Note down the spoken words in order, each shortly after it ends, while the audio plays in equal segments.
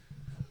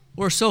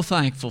We're so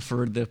thankful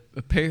for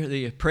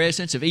the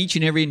presence of each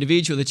and every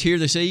individual that's here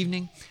this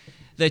evening,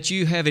 that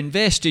you have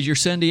invested your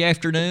Sunday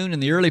afternoon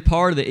and the early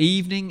part of the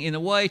evening in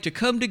a way to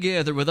come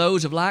together with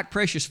those of like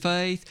precious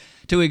faith,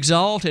 to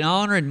exalt and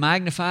honor and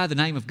magnify the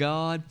name of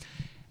God,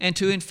 and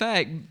to, in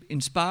fact,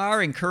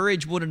 inspire,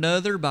 encourage one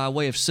another by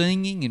way of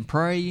singing and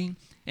praying,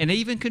 and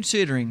even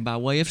considering by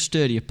way of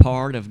study a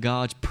part of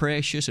God's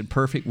precious and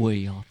perfect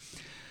will.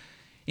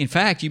 In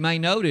fact, you may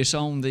notice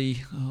on the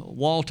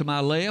wall to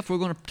my left, we're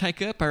going to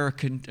take up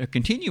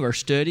continue our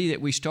study that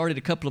we started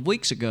a couple of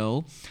weeks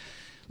ago.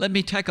 Let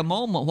me take a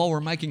moment while we're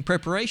making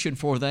preparation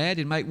for that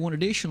and make one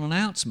additional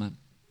announcement.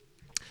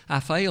 I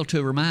failed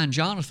to remind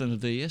Jonathan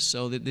of this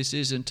so that this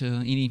isn't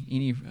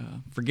any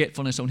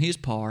forgetfulness on his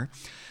part.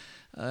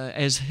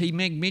 As he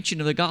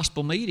mentioned of the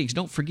gospel meetings,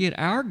 don't forget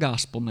our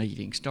gospel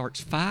meeting starts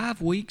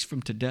 5 weeks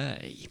from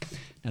today.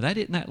 Now, that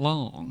isn't that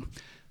long.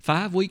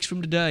 5 weeks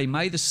from today,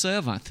 May the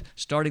 7th,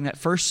 starting that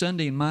first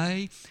Sunday in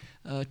May,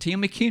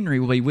 Tim McHenry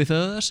will be with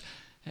us.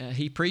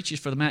 He preaches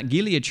for the Mount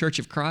Gilead Church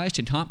of Christ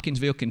in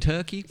Tompkinsville,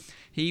 Kentucky.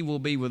 He will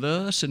be with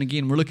us, and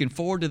again, we're looking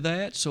forward to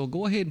that, so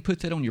go ahead and put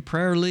that on your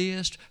prayer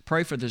list.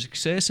 Pray for the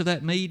success of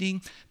that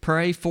meeting.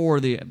 Pray for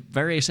the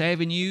various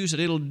avenues that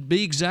it'll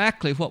be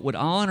exactly what would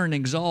honor and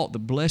exalt the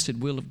blessed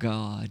will of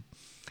God.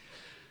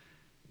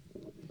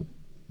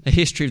 A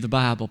History of the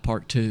Bible,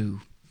 Part 2.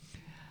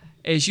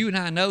 As you and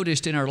I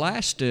noticed in our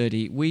last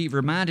study, we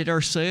reminded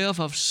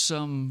ourselves of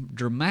some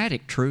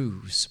dramatic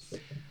truths.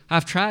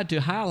 I've tried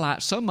to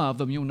highlight some of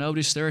them. You'll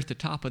notice there at the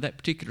top of that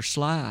particular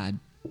slide.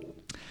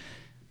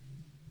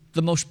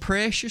 The most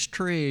precious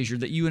treasure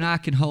that you and I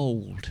can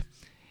hold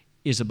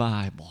is a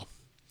Bible.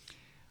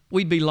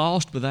 We'd be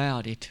lost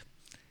without it.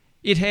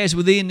 It has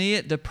within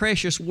it the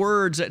precious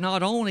words that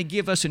not only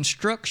give us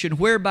instruction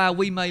whereby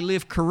we may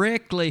live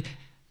correctly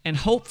and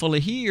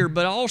hopefully here,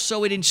 but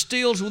also it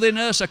instills within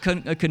us a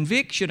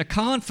conviction, a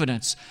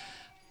confidence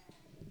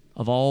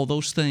of all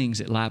those things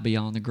that lie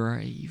beyond the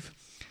grave.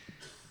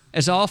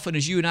 As often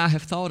as you and I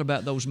have thought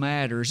about those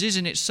matters,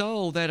 isn't it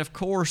so that, of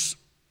course,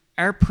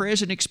 our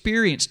present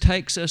experience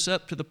takes us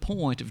up to the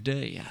point of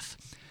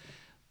death?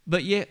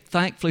 But yet,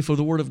 thankfully for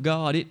the Word of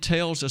God, it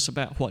tells us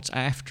about what's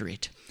after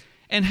it,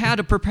 and how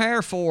to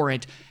prepare for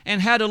it,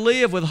 and how to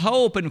live with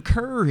hope and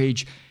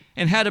courage,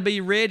 and how to be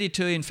ready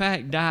to, in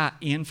fact, die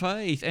in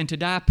faith, and to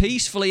die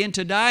peacefully, and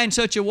to die in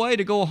such a way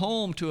to go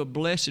home to a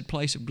blessed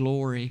place of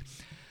glory.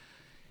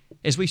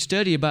 As we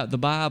study about the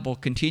Bible,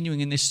 continuing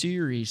in this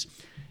series,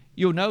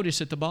 you'll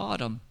notice at the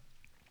bottom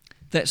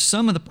that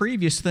some of the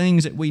previous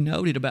things that we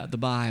noted about the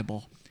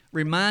Bible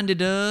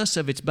reminded us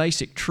of its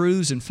basic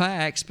truths and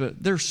facts,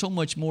 but there's so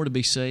much more to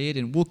be said,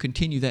 and we'll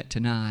continue that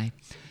tonight.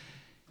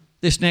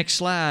 This next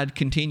slide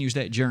continues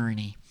that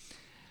journey.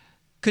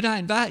 Could I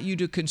invite you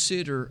to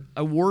consider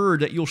a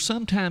word that you'll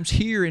sometimes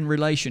hear in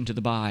relation to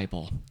the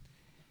Bible?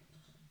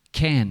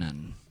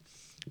 Canon.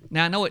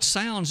 Now, I know it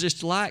sounds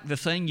just like the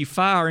thing you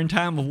fire in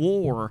time of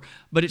war,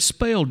 but it's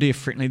spelled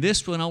differently.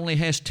 This one only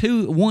has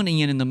one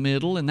N in the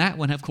middle, and that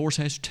one, of course,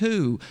 has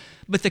two.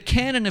 But the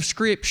canon of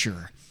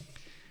Scripture.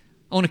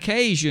 On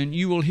occasion,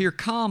 you will hear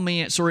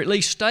comments or at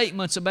least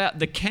statements about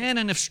the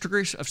canon of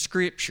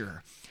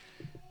Scripture.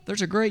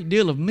 There's a great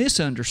deal of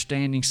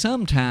misunderstanding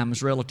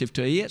sometimes relative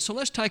to it, so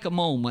let's take a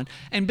moment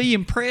and be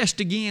impressed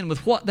again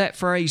with what that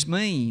phrase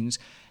means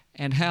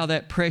and how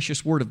that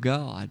precious Word of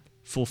God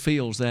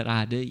fulfills that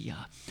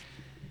idea.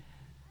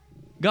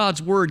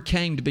 God's Word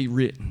came to be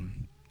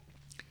written.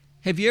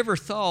 Have you ever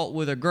thought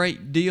with a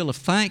great deal of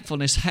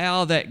thankfulness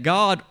how that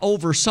God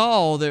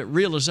oversaw the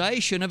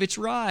realization of its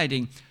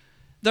writing?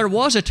 There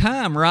was a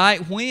time,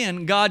 right,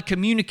 when God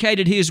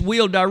communicated His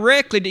will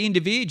directly to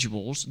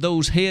individuals,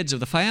 those heads of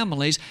the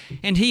families,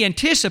 and He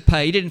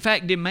anticipated, in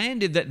fact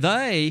demanded that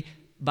they,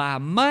 by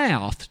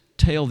mouth,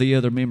 tell the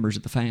other members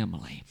of the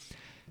family.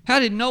 How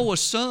did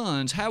Noah's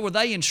sons, how were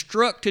they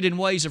instructed in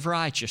ways of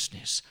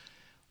righteousness?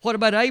 What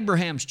about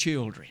Abraham's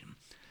children?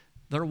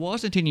 There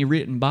wasn't any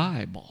written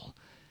Bible.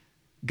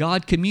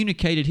 God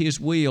communicated His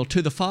will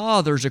to the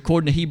fathers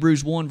according to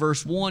Hebrews 1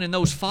 verse 1, and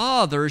those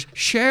fathers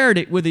shared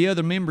it with the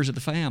other members of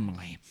the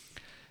family.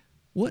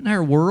 Wouldn't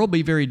our world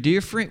be very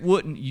different?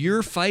 Wouldn't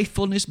your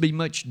faithfulness be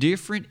much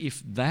different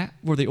if that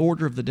were the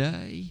order of the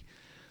day?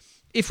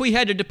 If we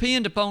had to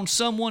depend upon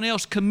someone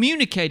else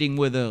communicating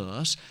with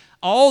us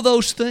all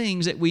those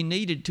things that we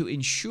needed to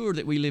ensure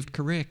that we lived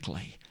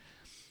correctly.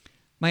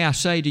 May I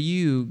say to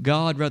you,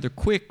 God rather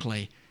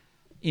quickly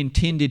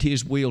intended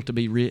His will to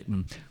be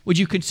written. Would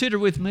you consider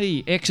with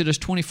me Exodus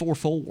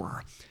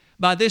 24:4?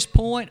 By this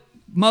point,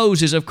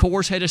 Moses, of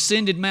course, had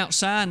ascended Mount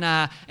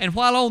Sinai, and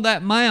while on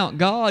that mount,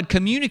 God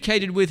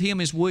communicated with him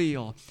His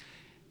will.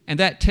 And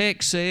that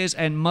text says,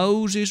 and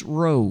Moses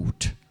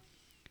wrote.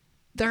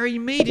 There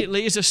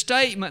immediately is a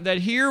statement that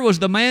here was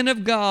the man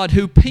of God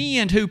who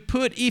penned, who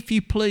put, if you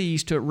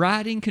please, to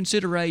writing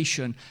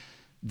consideration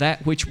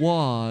that which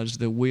was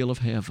the will of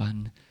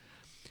heaven.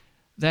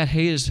 That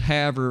is,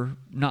 however,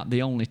 not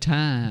the only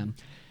time.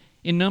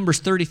 In Numbers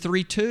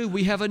 33:2,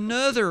 we have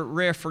another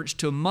reference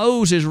to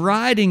Moses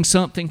writing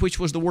something which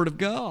was the Word of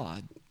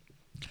God.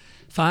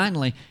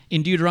 Finally,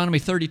 in Deuteronomy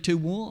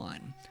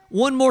 32:1,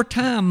 one more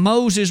time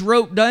Moses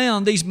wrote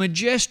down these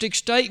majestic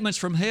statements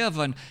from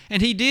heaven,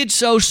 and he did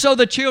so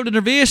the children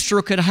of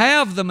Israel could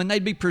have them and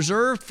they'd be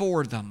preserved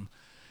for them.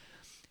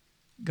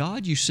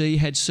 God, you see,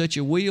 had such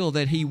a will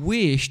that He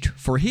wished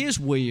for His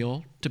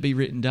will to be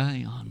written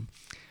down.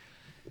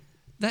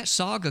 That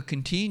saga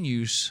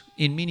continues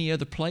in many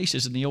other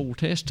places in the Old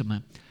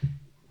Testament.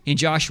 In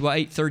Joshua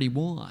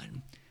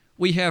 8:31,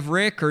 we have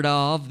record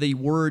of the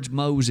words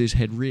Moses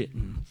had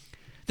written.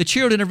 The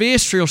children of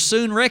Israel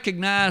soon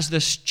recognized the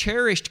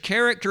cherished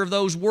character of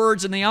those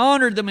words, and they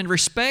honored them and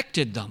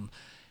respected them.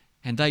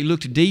 And they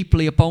looked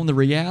deeply upon the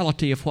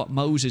reality of what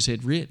Moses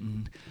had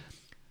written.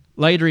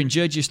 Later in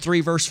Judges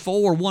 3 verse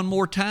 4, one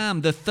more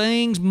time, the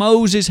things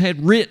Moses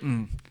had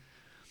written.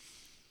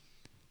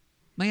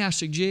 May I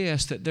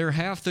suggest that there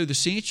have through the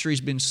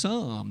centuries been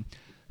some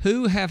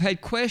who have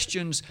had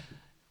questions.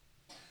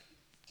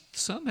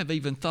 Some have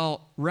even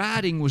thought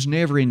writing was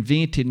never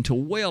invented until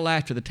well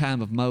after the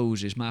time of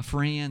Moses. My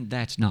friend,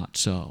 that's not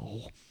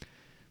so.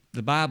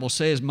 The Bible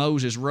says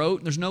Moses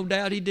wrote, and there's no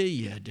doubt he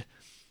did.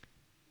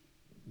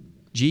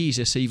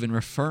 Jesus even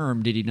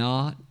affirmed, did he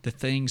not, the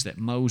things that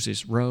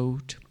Moses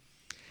wrote?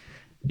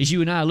 As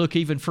you and I look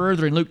even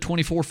further in Luke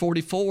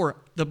 24:44,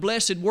 the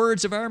blessed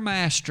words of our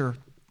Master.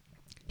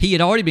 He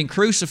had already been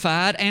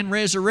crucified and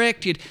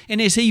resurrected,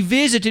 and as He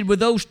visited with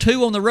those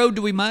two on the road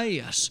to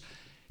Emmaus,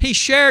 He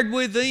shared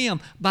with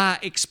them by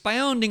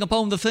expounding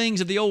upon the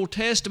things of the Old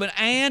Testament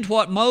and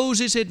what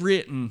Moses had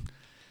written.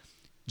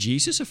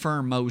 Jesus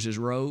affirmed Moses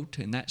wrote,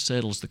 and that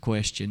settles the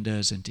question,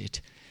 doesn't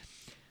it?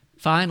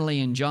 Finally,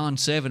 in John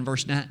 7,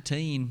 verse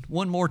 19,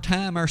 one more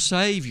time our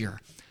Savior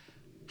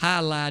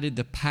highlighted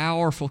the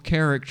powerful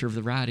character of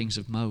the writings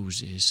of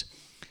Moses.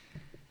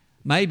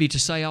 Maybe to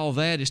say all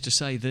that is to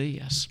say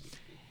this.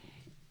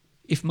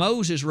 If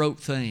Moses wrote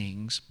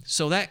things,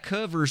 so that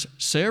covers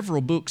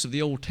several books of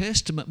the Old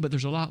Testament, but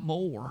there's a lot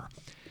more.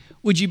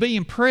 Would you be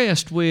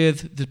impressed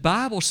with, the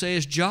Bible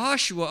says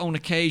Joshua on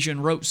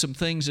occasion wrote some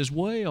things as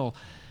well.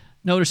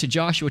 Notice in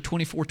Joshua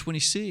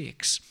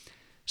 24:26.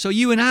 So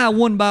you and I,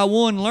 one by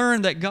one,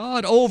 learn that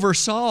God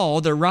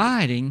oversaw the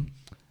writing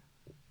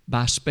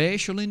by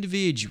special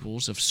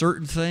individuals of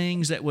certain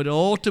things that would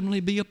ultimately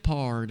be a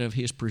part of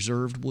His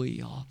preserved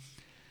will.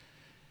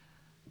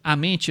 I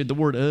mentioned the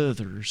word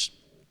others,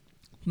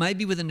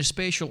 maybe with an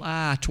especial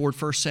eye toward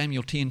 1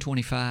 Samuel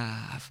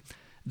 10:25.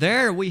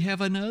 There we have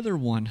another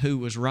one who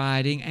was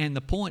writing, and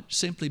the point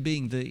simply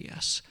being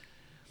this.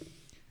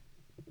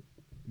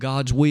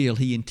 God's will,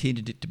 He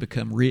intended it to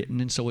become written,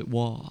 and so it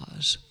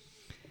was.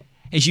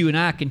 As you and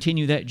I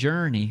continue that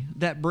journey,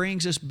 that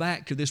brings us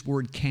back to this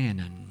word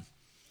canon.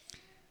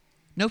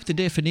 Note the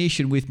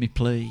definition with me,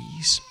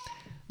 please.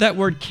 That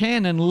word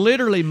canon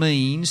literally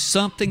means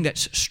something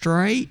that's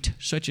straight,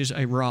 such as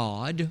a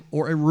rod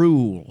or a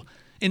rule.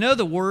 In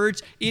other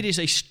words, it is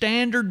a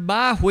standard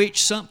by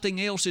which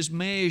something else is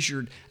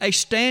measured, a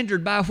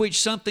standard by which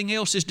something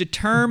else is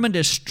determined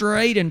as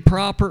straight and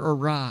proper or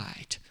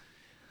right.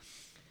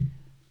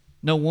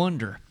 No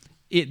wonder.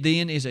 It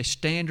then is a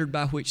standard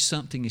by which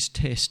something is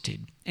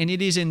tested. And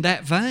it is in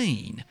that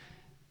vein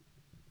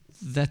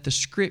that the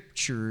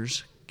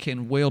Scriptures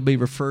can well be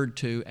referred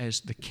to as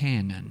the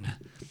canon.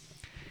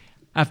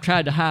 I've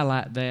tried to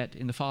highlight that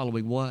in the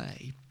following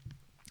way.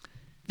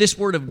 This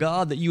Word of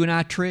God that you and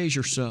I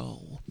treasure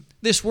so,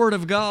 this Word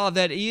of God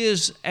that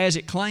is, as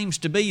it claims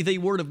to be, the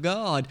Word of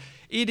God,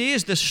 it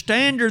is the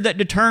standard that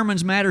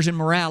determines matters in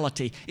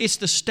morality. It's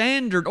the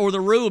standard or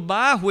the rule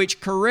by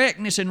which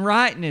correctness and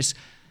rightness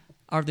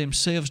are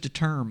themselves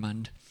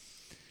determined.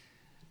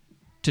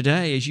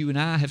 Today, as you and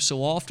I have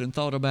so often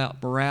thought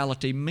about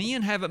morality,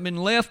 men haven't been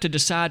left to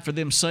decide for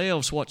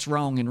themselves what's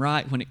wrong and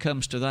right when it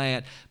comes to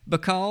that,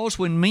 because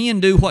when men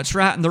do what's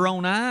right in their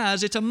own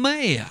eyes, it's a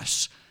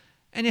mess.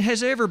 And it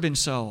has ever been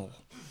so.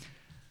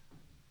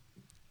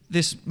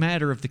 This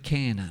matter of the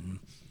canon.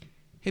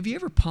 Have you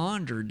ever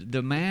pondered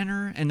the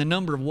manner and the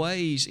number of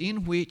ways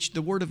in which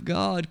the Word of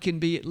God can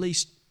be at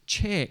least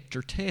checked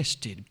or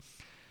tested?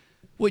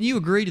 Wouldn't you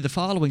agree to the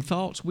following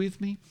thoughts with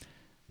me?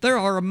 There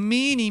are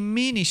many,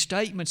 many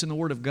statements in the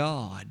Word of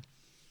God,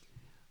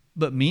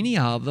 but many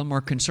of them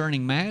are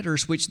concerning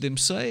matters which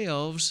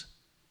themselves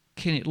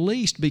can at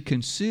least be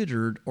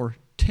considered or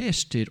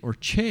tested or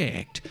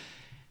checked.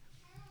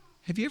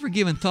 Have you ever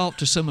given thought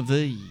to some of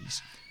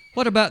these?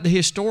 What about the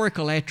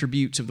historical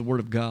attributes of the Word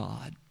of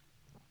God?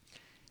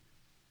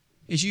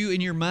 As you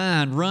in your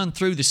mind run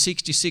through the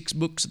 66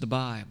 books of the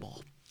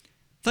Bible,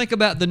 think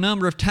about the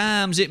number of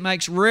times it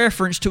makes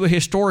reference to a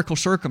historical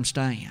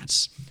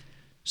circumstance,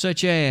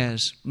 such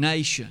as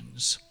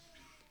nations,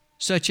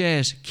 such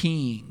as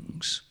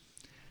kings,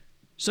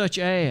 such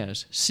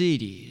as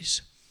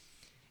cities.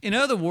 In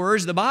other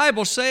words, the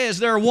Bible says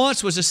there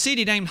once was a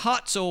city named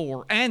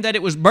Hatzor, and that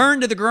it was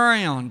burned to the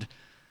ground.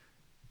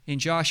 In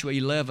Joshua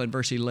 11,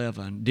 verse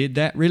 11, did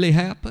that really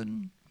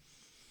happen?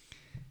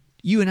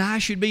 You and I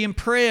should be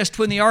impressed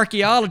when the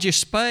archaeologist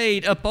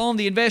Spade, upon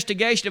the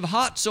investigation of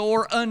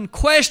Hatzor,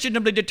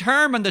 unquestionably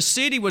determined the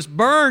city was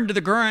burned to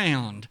the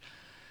ground.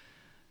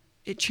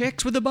 It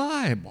checks with the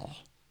Bible.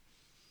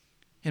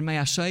 And may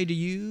I say to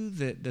you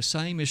that the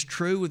same is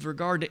true with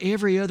regard to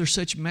every other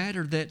such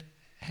matter that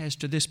has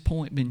to this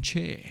point been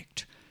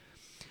checked.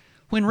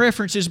 When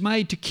reference is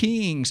made to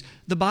kings,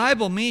 the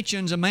Bible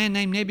mentions a man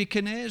named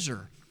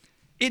Nebuchadnezzar.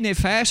 Isn't it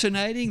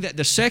fascinating that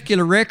the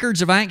secular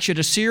records of ancient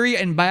Assyria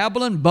and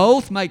Babylon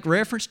both make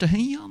reference to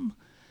him?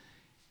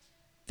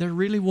 There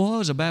really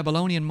was a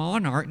Babylonian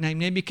monarch named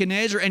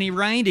Nebuchadnezzar, and he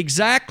reigned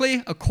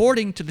exactly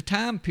according to the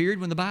time period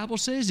when the Bible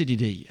says that he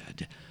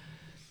did.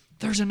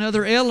 There's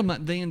another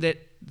element then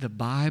that the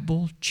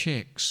Bible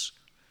checks.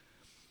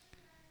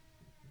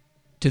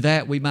 To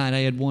that we might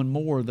add one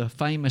more, the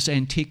famous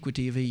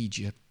antiquity of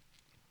Egypt.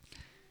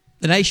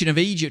 The nation of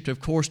Egypt, of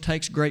course,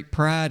 takes great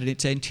pride in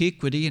its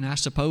antiquity, and I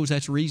suppose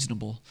that's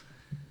reasonable.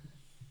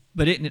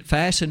 But isn't it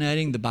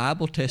fascinating? The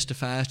Bible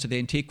testifies to the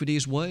antiquity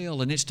as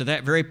well, and it's to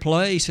that very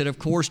place that, of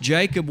course,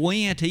 Jacob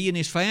went, he and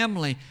his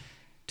family,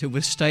 to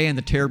withstand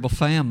the terrible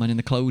famine in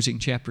the closing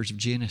chapters of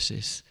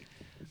Genesis.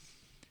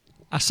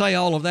 I say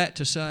all of that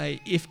to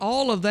say, if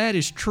all of that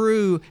is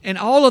true, and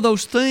all of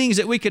those things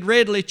that we could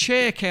readily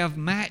check have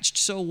matched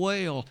so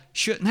well,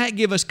 shouldn't that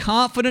give us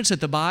confidence that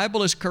the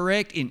Bible is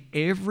correct in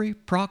every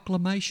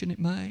proclamation it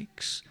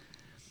makes?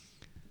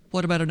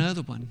 What about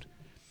another one?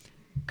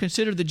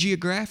 Consider the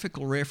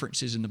geographical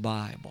references in the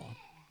Bible.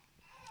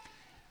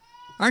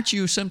 Aren't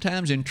you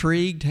sometimes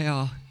intrigued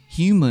how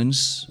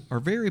humans are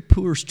very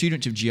poor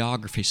students of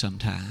geography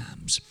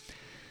sometimes?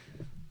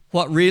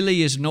 What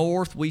really is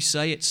north, we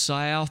say it's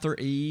south or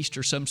east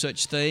or some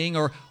such thing.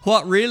 Or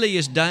what really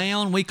is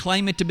down, we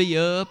claim it to be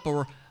up.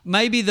 Or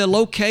maybe the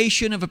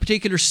location of a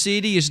particular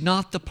city is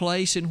not the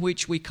place in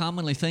which we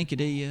commonly think it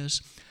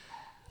is.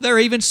 There are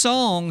even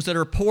songs that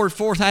are poured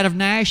forth out of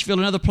Nashville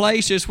and other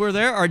places where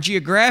there are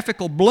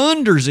geographical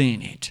blunders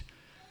in it.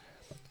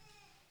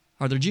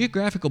 Are there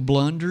geographical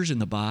blunders in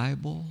the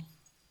Bible?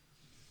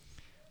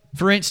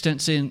 For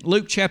instance, in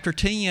Luke chapter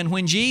 10,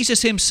 when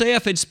Jesus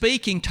himself in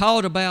speaking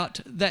taught about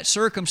that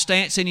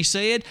circumstance, and he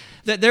said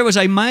that there was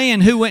a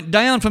man who went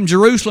down from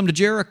Jerusalem to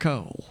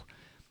Jericho.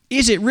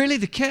 Is it really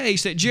the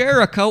case that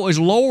Jericho is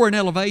lower in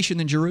elevation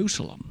than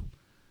Jerusalem?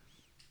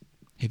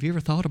 Have you ever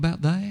thought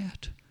about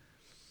that?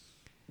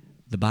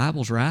 The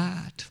Bible's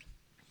right.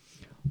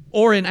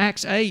 Or in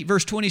Acts 8,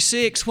 verse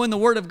 26, when the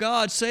Word of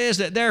God says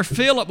that there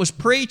Philip was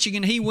preaching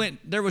and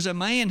there was a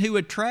man who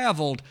had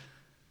traveled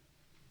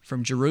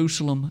from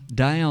Jerusalem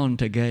down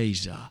to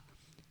Gaza.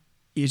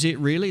 Is it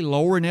really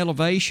lower in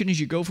elevation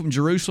as you go from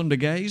Jerusalem to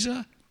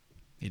Gaza?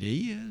 It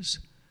is.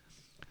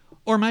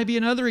 Or maybe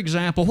another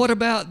example, what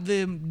about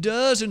the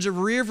dozens of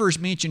rivers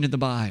mentioned in the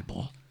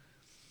Bible?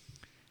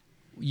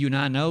 You and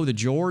I know the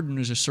Jordan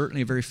is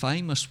certainly a very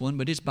famous one,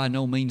 but it's by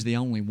no means the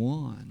only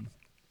one.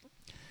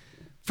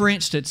 For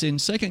instance, in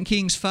 2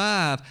 Kings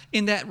 5,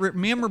 in that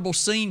memorable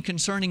scene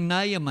concerning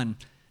Naaman,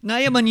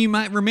 you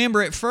might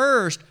remember at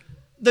first,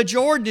 the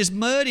Jordan is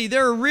muddy.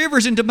 There are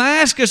rivers in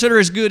Damascus that are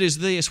as good as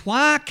this.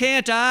 Why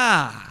can't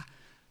I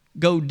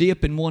go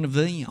dip in one of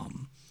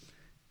them?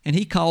 And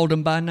he called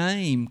them by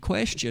name.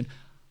 Question,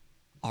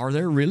 are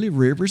there really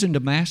rivers in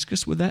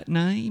Damascus with that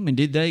name? And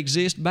did they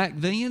exist back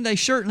then? They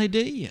certainly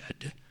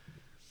did.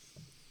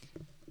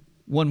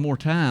 One more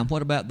time,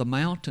 what about the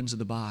mountains of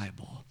the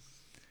Bible?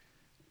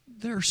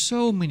 There are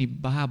so many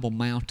Bible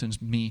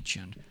mountains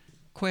mentioned.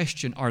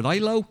 Question, are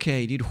they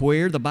located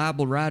where the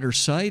Bible writers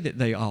say that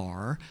they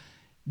are?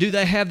 Do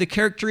they have the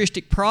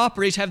characteristic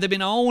properties? Have they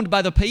been owned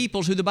by the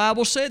peoples who the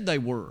Bible said they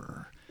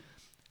were?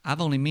 I've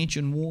only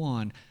mentioned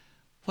one.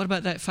 What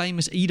about that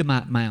famous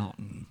Edomite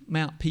mountain,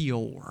 Mount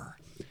Peor?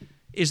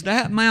 Is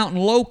that mountain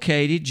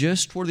located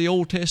just where the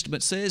Old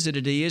Testament says that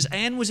it is?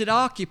 And was it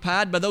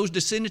occupied by those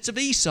descendants of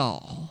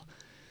Esau?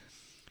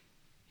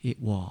 It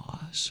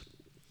was.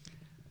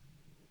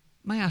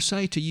 May I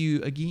say to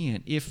you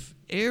again, if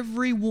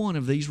every one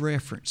of these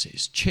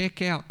references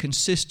check out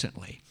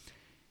consistently,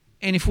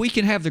 and if we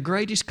can have the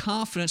greatest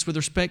confidence with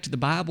respect to the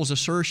Bible's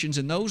assertions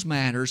in those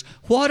matters,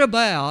 what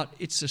about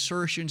its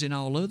assertions in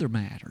all other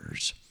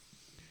matters?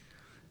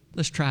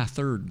 Let's try a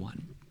third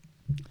one.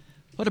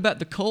 What about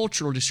the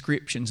cultural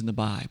descriptions in the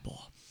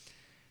Bible?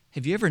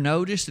 Have you ever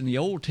noticed in the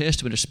Old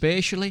Testament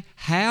especially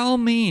how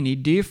many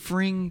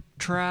differing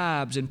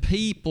tribes and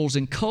peoples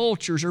and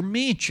cultures are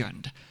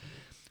mentioned?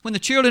 When the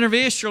children of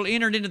Israel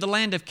entered into the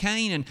land of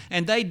Canaan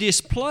and they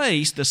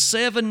displaced the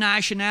 7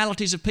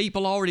 nationalities of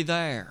people already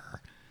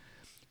there,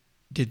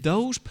 did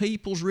those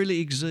peoples really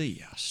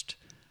exist?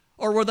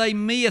 Or were they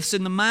myths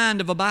in the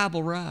mind of a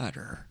Bible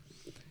writer?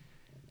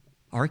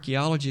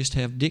 Archaeologists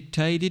have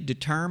dictated,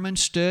 determined,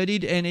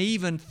 studied, and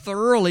even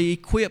thoroughly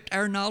equipped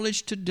our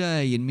knowledge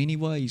today in many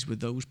ways with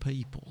those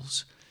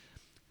peoples.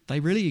 They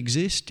really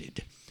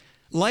existed.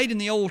 Late in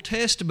the Old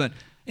Testament,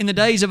 in the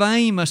days of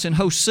Amos and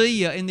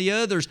Hosea and the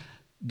others,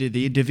 did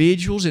the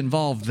individuals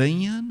involved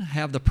then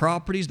have the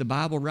properties the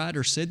Bible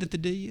writer said that they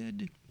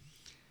did?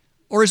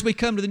 Or as we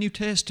come to the New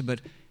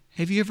Testament,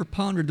 have you ever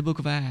pondered the book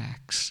of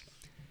Acts?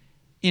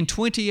 In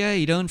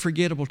 28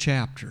 unforgettable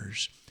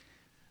chapters,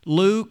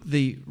 Luke,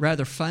 the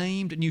rather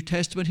famed New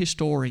Testament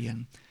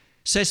historian,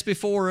 sets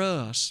before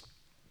us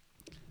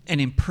an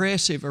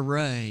impressive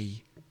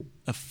array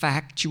of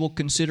factual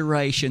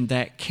consideration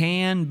that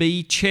can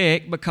be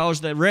checked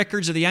because the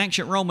records of the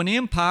ancient Roman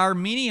Empire,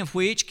 many of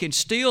which can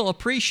still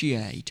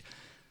appreciate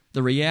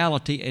the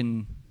reality,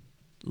 and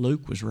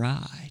Luke was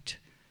right.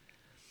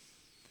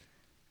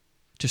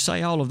 To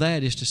say all of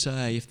that is to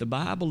say, if the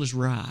Bible is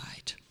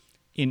right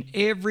in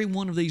every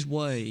one of these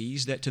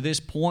ways that to this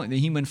point the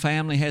human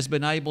family has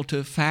been able to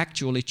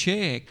factually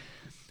check,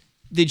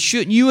 then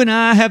shouldn't you and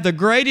I have the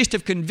greatest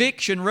of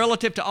conviction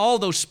relative to all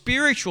those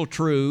spiritual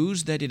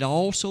truths that it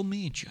also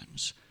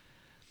mentions?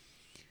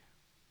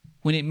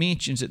 When it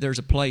mentions that there's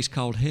a place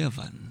called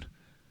heaven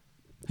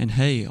and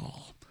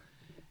hell,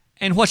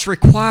 and what's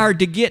required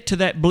to get to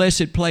that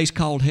blessed place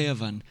called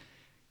heaven,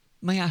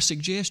 may I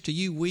suggest to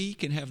you we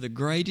can have the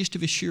greatest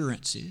of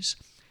assurances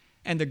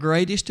and the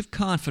greatest of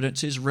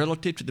confidences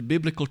relative to the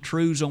biblical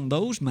truths on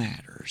those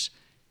matters,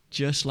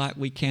 just like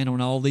we can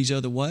on all these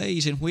other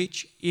ways in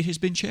which it has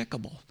been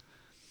checkable.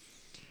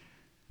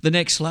 The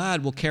next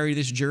slide will carry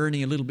this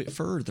journey a little bit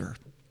further.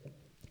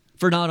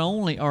 For not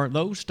only are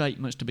those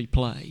statements to be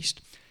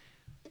placed,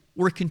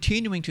 we're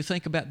continuing to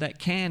think about that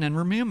canon.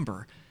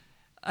 Remember,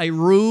 a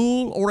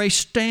rule or a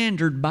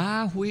standard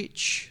by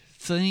which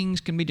things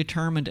can be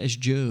determined as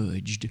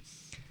judged.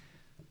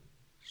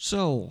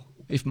 So,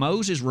 if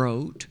Moses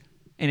wrote,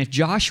 and if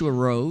Joshua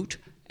wrote,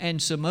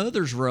 and some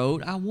others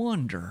wrote, I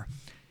wonder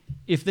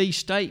if these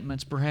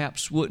statements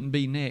perhaps wouldn't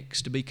be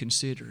next to be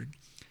considered.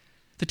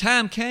 The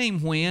time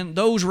came when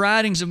those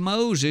writings of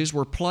Moses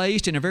were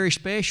placed in a very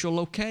special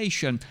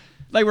location.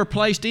 They were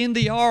placed in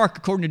the ark,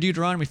 according to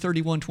Deuteronomy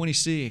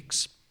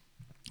 31:26.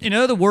 In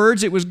other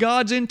words, it was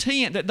God's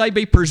intent that they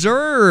be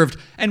preserved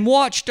and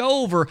watched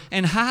over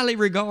and highly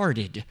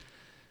regarded.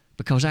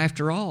 Because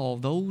after all,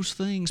 those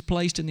things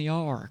placed in the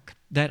ark,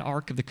 that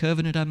Ark of the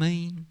Covenant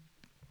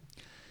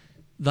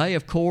they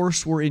of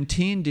course were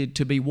intended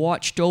to be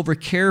watched over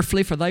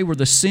carefully, for they were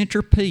the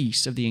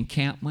centerpiece of the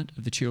encampment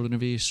of the children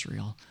of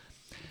Israel.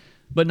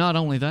 But not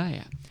only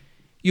that,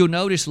 you'll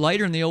notice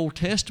later in the Old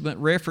Testament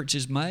reference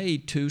is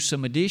made to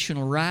some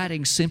additional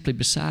writings simply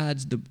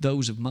besides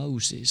those of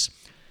Moses.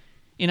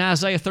 In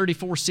Isaiah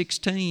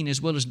 34:16,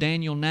 as well as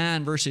Daniel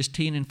 9, verses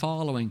 10 and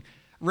following,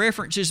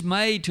 reference is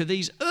made to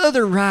these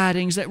other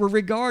writings that were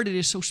regarded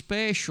as so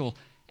special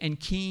and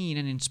keen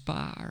and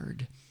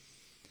inspired.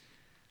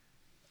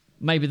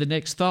 Maybe the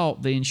next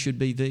thought then should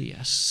be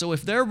this. So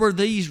if there were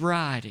these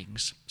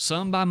writings,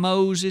 some by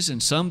Moses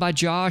and some by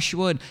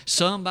Joshua and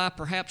some by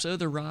perhaps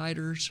other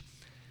writers,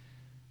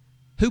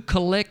 who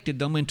collected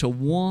them into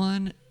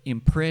one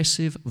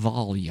impressive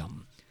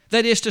volume?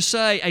 That is to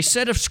say, a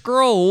set of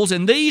scrolls,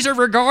 and these are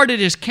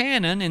regarded as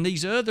canon, and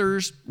these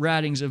others,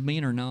 writings of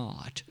men, are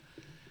not.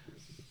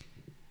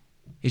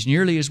 As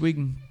nearly as we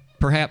can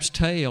perhaps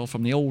tell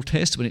from the Old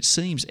Testament, it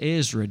seems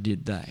Ezra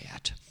did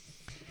that.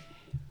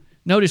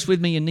 Notice with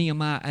me in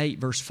Nehemiah 8,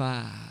 verse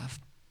 5.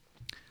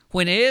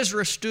 When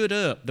Ezra stood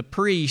up, the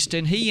priest,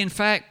 and he in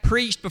fact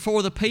preached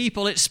before the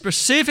people, it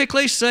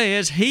specifically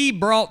says he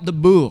brought the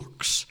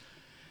books.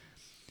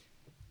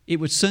 It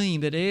would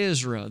seem that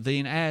Ezra,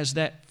 then, as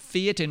that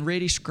fit and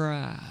ready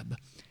scribe,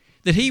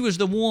 that he was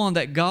the one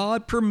that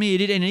God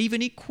permitted and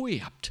even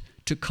equipped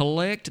to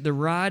collect the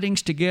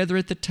writings together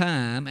at the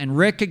time and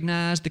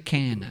recognize the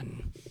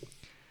canon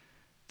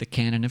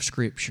of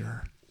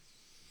Scripture.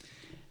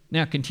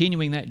 Now,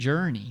 continuing that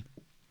journey,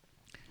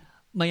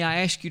 may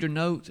I ask you to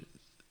note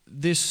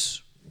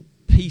this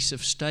piece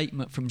of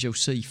statement from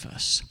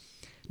Josephus.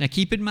 Now,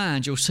 keep in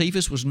mind,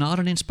 Josephus was not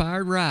an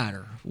inspired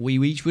writer. We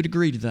each would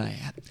agree to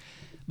that.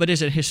 But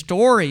as a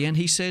historian,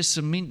 he says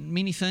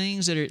many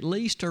things that at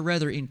least are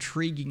rather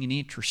intriguing and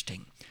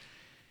interesting.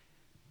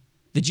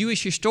 The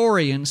Jewish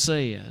historian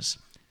says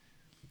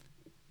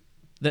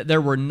that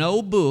there were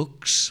no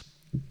books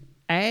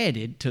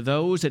added to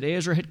those that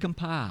Ezra had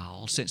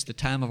compiled since the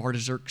time of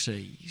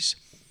Artaxerxes.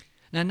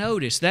 Now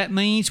notice, that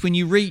means when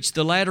you reach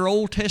the latter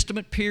Old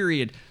Testament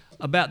period,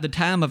 about the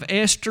time of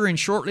Esther and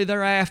shortly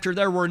thereafter,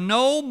 there were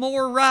no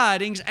more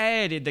writings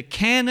added. The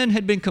canon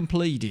had been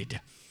completed.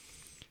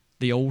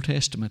 The Old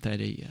Testament, that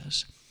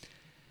is.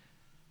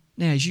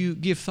 Now, as you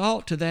give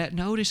thought to that,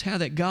 notice how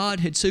that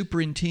God had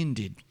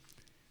superintended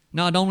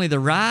not only the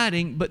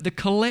writing, but the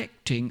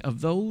collecting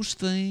of those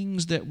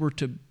things that were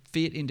to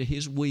fit into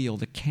His will,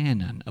 the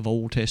canon of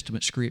Old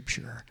Testament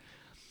Scripture.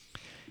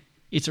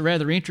 It's a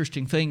rather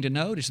interesting thing to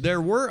notice.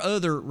 There were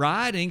other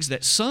writings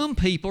that some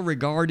people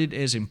regarded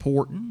as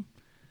important,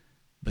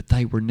 but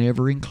they were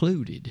never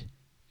included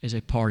as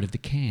a part of the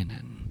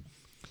canon.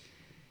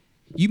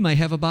 You may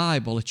have a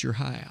Bible at your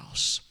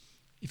house.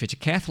 If it's a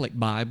Catholic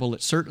Bible,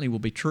 it certainly will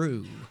be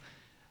true.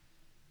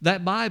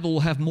 That Bible will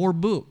have more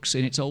books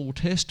in its Old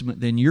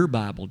Testament than your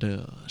Bible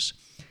does.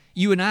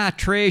 You and I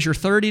treasure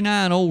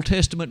 39 Old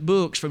Testament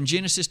books from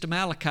Genesis to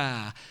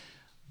Malachi.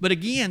 But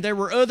again, there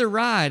were other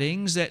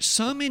writings that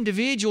some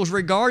individuals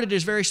regarded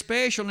as very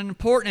special and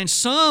important, and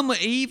some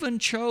even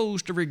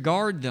chose to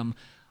regard them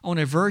on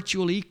a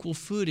virtual equal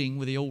footing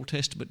with the Old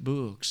Testament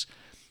books.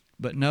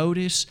 But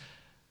notice,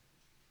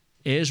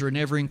 Ezra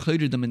never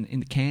included them in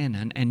the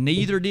canon, and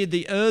neither did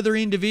the other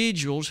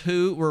individuals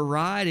who were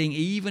writing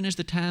even as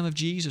the time of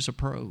Jesus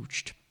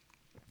approached.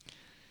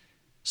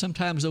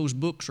 Sometimes those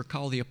books are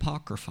called the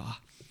Apocrypha.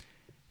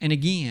 And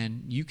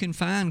again, you can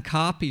find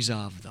copies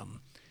of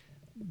them.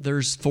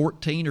 There's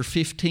 14 or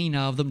 15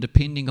 of them,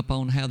 depending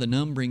upon how the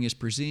numbering is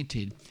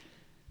presented.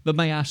 But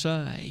may I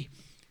say,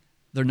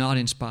 they're not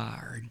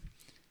inspired.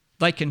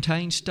 They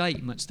contain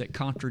statements that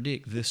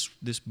contradict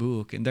this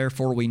book, and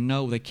therefore we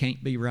know they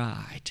can't be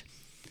right.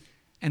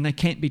 And they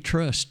can't be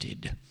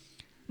trusted.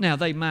 Now,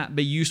 they might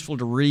be useful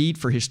to read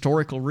for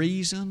historical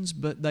reasons,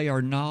 but they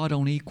are not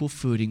on equal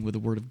footing with the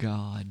Word of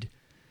God.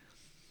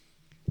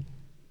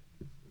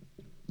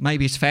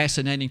 Maybe it's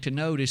fascinating to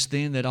notice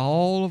then that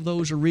all of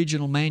those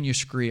original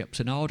manuscripts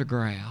and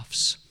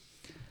autographs,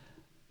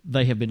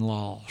 they have been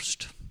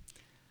lost.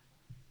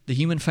 The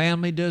human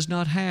family does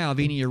not have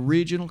any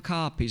original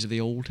copies of the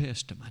Old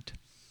Testament.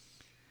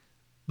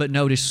 But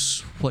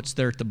notice what's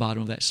there at the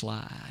bottom of that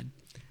slide.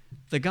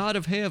 The God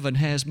of heaven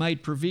has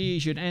made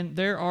provision, and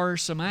there are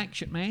some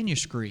ancient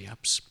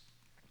manuscripts.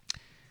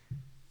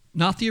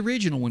 Not the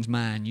original ones,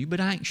 mind you, but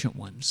ancient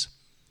ones.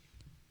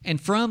 And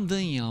from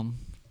them,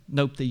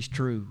 note these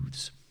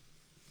truths.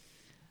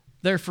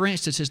 There, for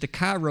instance, is the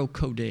Cairo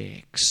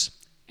Codex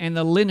and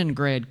the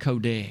Leningrad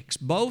Codex,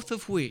 both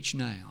of which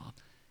now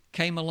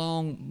came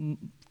along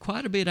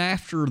quite a bit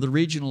after the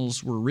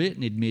originals were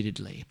written,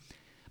 admittedly.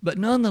 But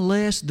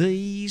nonetheless,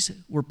 these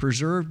were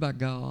preserved by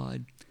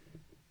God,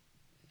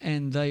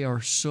 and they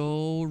are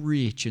so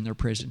rich in their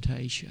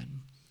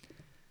presentation.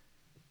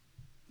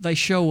 They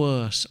show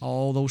us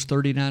all those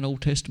 39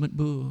 Old Testament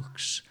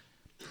books.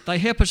 They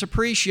help us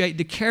appreciate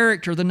the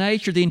character, the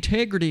nature, the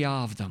integrity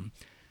of them.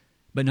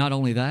 But not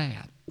only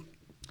that,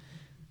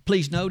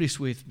 please notice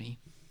with me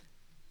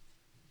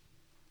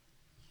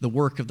the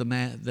work of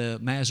the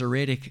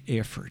Masoretic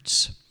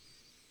efforts.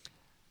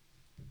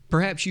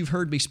 Perhaps you've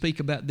heard me speak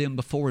about them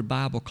before in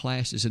Bible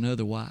classes and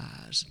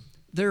otherwise.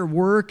 Their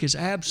work is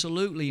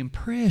absolutely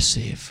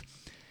impressive.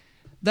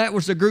 That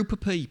was a group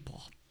of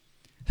people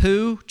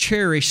who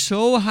cherished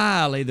so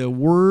highly the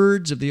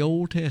words of the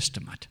Old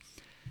Testament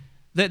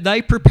that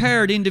they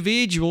prepared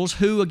individuals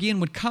who, again,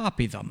 would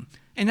copy them.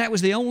 And that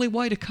was the only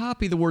way to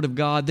copy the Word of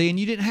God then.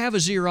 You didn't have a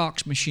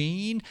Xerox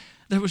machine.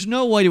 There was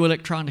no way to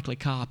electronically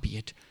copy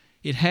it.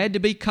 It had to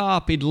be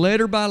copied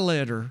letter by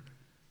letter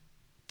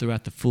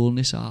throughout the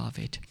fullness of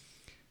it.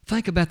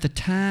 Think about the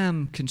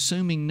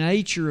time-consuming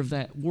nature of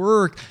that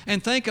work,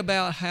 and think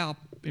about how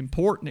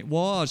important it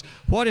was.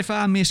 What if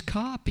I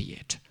miscopy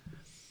it?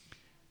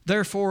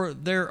 Therefore,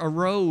 there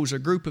arose a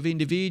group of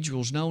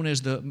individuals known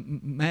as the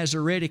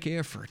Masoretic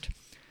effort.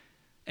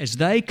 As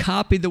they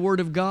copied the Word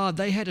of God,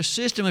 they had a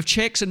system of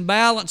checks and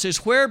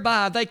balances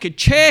whereby they could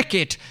check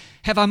it.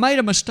 Have I made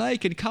a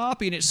mistake in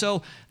copying it?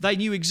 So they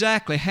knew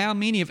exactly how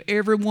many of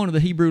every one of the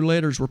Hebrew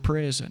letters were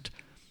present.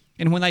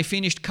 And when they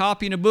finished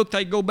copying a book,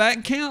 they'd go back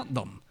and count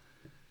them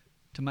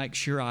to make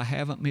sure I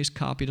haven't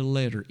miscopied a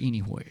letter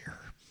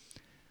anywhere.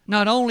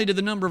 Not only did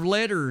the number of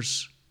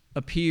letters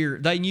appear,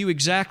 they knew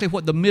exactly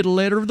what the middle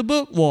letter of the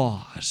book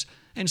was.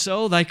 And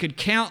so they could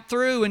count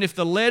through, and if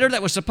the letter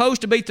that was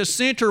supposed to be at the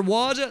center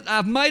wasn't,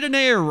 I've made an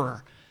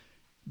error.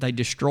 They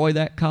destroy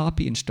that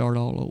copy and start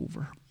all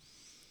over.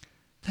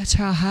 That's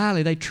how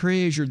highly they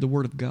treasured the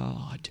Word of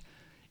God,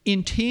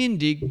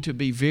 intending to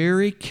be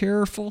very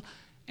careful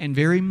and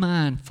very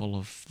mindful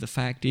of the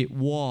fact it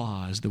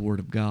was the Word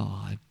of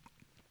God.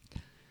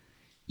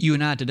 You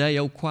and I today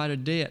owe quite a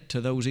debt to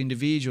those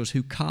individuals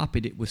who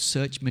copied it with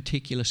such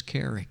meticulous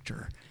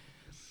character.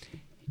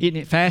 Isn't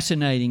it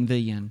fascinating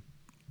then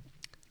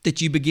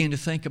that you begin to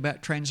think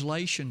about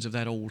translations of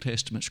that Old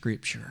Testament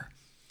Scripture?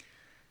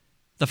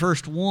 The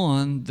first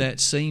one that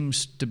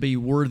seems to be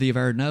worthy of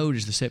our note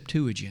is the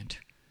Septuagint.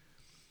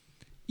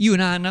 You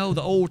and I know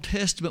the Old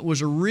Testament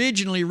was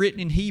originally written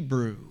in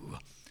Hebrew.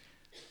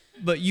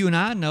 But you and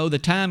I know the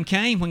time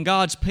came when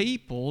God's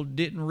people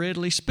didn't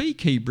readily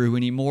speak Hebrew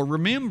anymore.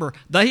 Remember,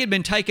 they had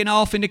been taken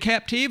off into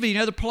captivity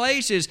in other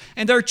places,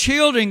 and their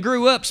children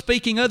grew up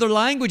speaking other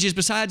languages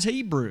besides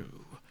Hebrew.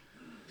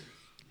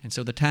 And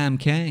so the time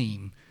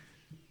came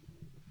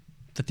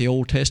that the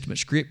Old Testament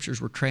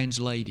Scriptures were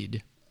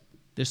translated,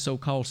 this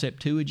so-called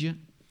Septuagint,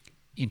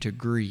 into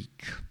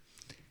Greek.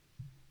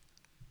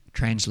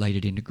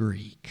 Translated into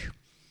Greek.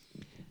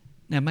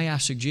 Now, may I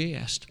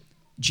suggest,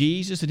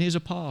 Jesus and His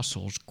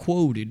apostles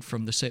quoted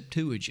from the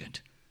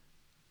Septuagint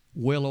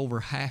well over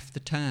half the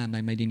time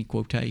they made any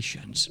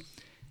quotations.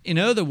 In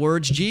other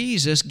words,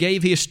 Jesus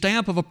gave His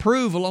stamp of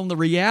approval on the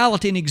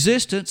reality and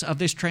existence of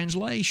this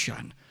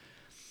translation.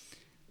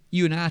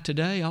 You and I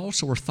today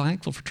also are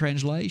thankful for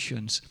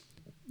translations.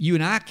 You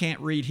and I can't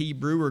read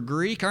Hebrew or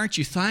Greek. Aren't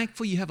you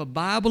thankful you have a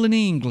Bible in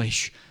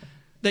English,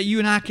 that you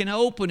and I can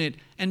open it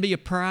and be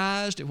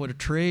apprised of what a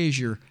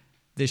treasure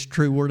this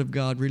true Word of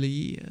God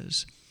really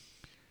is?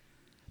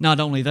 Not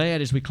only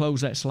that, as we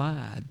close that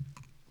slide,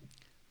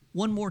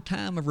 one more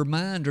time a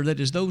reminder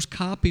that as those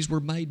copies were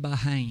made by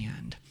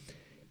hand,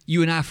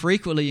 you and I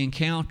frequently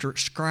encounter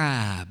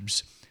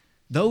scribes,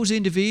 those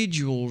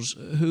individuals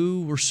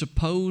who were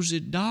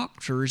supposed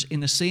doctors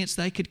in the sense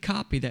they could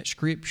copy that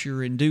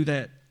Scripture and do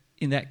that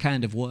in that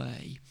kind of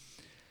way.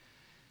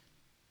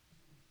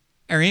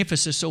 Our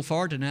emphasis so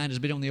far tonight has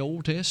been on the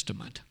Old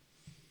Testament.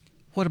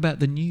 What about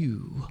the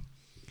New?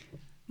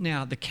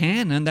 Now, the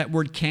canon, that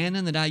word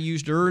canon that I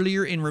used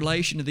earlier in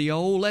relation to the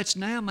Old, let's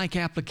now make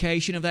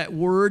application of that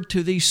word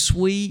to these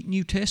sweet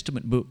New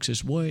Testament books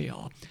as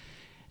well.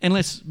 And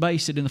let's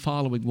base it in the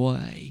following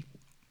way.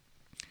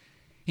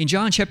 In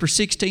John chapter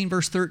 16,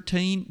 verse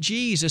 13,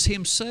 Jesus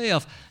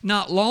himself,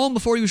 not long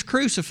before he was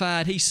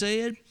crucified, he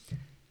said,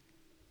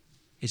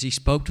 as he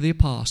spoke to the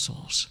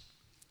apostles,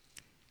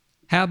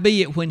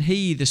 "Howbeit when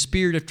he, the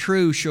Spirit of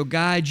truth, shall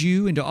guide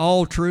you into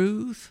all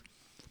truth,"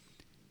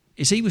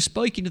 as he was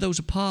speaking to those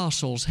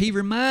apostles, he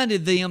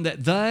reminded them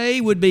that they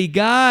would be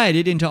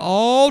guided into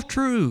all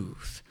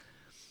truth.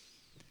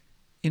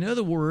 In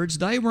other words,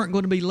 they weren't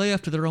going to be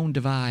left to their own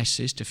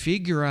devices to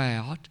figure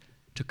out,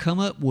 to come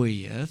up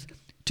with,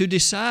 to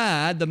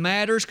decide the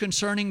matters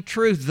concerning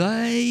truth.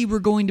 They were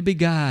going to be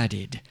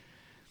guided.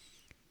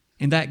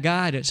 And that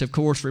guidance, of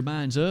course,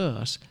 reminds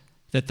us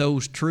that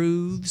those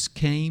truths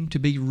came to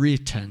be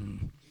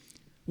written.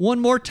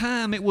 One more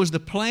time, it was the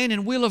plan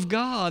and will of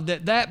God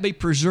that that be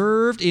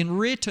preserved in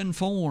written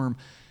form.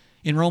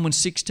 In Romans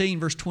 16,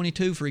 verse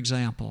 22, for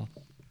example,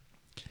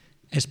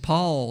 as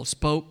Paul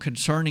spoke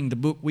concerning the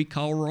book we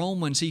call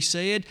Romans, he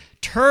said,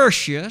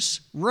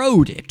 Tertius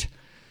wrote it.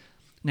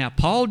 Now,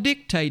 Paul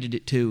dictated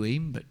it to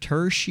him, but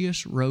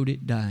Tertius wrote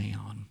it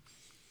down.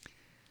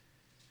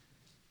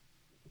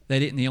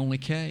 That isn't the only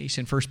case.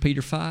 In 1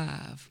 Peter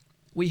 5,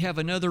 we have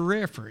another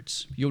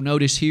reference. You'll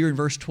notice here in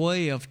verse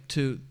 12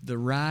 to the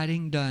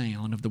writing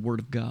down of the Word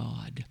of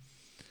God.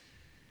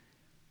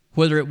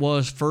 Whether it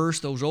was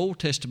first those Old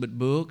Testament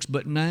books,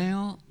 but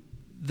now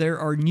there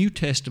are New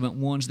Testament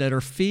ones that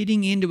are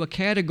fitting into a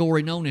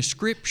category known as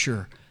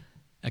Scripture,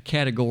 a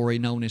category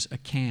known as a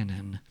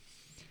canon.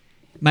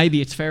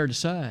 Maybe it's fair to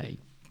say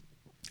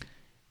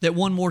that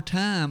one more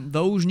time,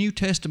 those New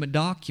Testament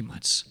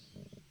documents,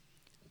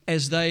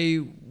 as they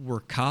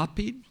were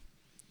copied,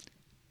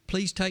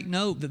 please take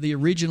note that the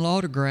original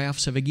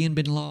autographs have again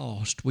been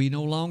lost. We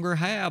no longer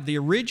have the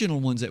original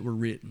ones that were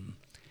written.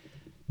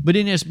 But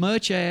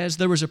inasmuch as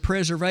there was a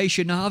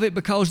preservation of it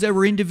because there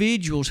were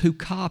individuals who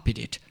copied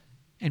it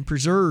and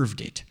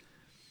preserved it.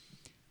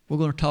 We're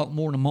going to talk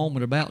more in a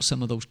moment about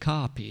some of those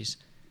copies.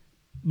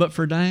 But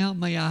for now,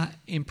 may I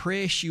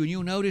impress you, and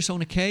you'll notice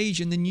on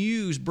occasion the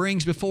news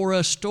brings before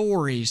us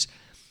stories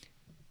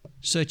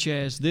such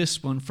as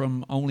this one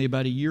from only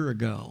about a year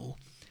ago,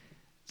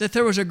 that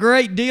there was a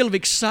great deal of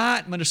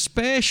excitement,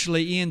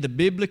 especially in the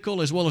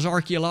biblical as well as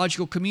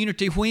archaeological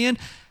community, when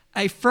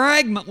a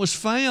fragment was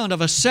found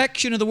of a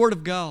section of the Word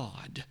of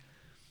God.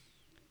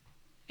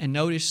 And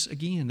notice,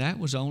 again, that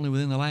was only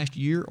within the last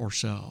year or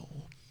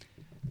so.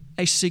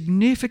 A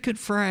significant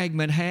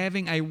fragment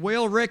having a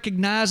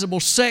well-recognizable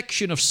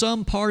section of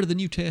some part of the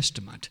New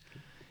Testament.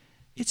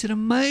 It's an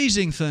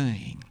amazing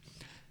thing.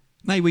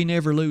 May we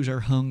never lose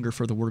our hunger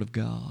for the Word of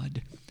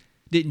God.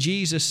 Didn't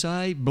Jesus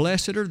say,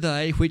 "Blessed are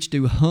they which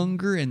do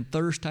hunger and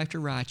thirst after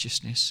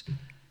righteousness,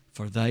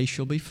 for they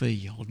shall be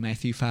filled."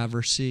 Matthew 5,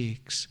 verse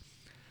 6.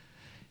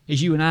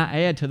 As you and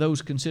I add to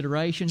those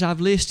considerations, I've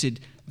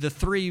listed the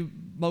three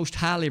most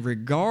highly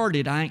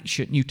regarded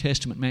ancient New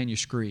Testament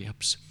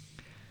manuscripts.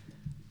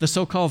 The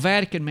so-called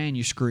Vatican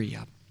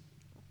manuscript,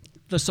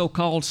 the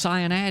so-called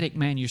Sinaitic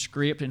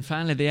manuscript, and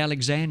finally the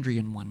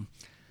Alexandrian one.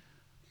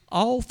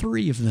 All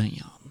three of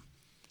them,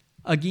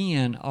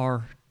 again,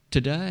 are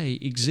today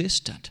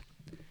existent.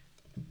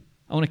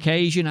 On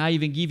occasion, I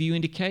even give you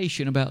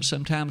indication about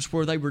sometimes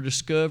where they were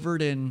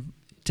discovered, and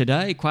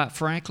today, quite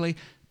frankly,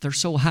 they're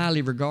so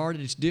highly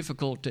regarded, it's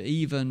difficult to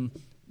even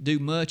do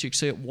much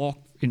except walk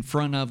in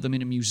front of them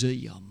in a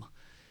museum.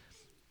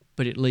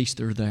 But at least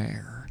they're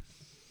there.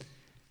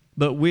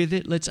 But with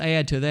it, let's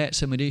add to that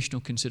some additional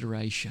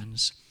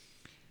considerations.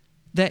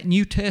 That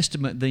New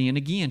Testament then,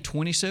 again,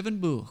 27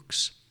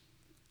 books.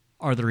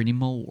 Are there any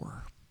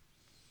more?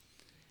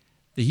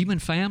 The human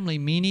family,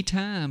 many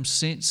times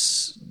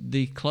since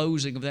the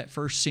closing of that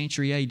first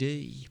century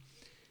A.D.,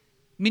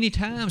 many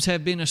times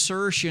have been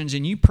assertions,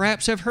 and you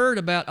perhaps have heard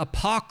about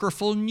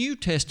apocryphal New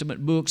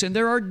Testament books, and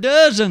there are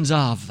dozens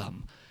of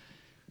them.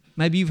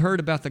 Maybe you've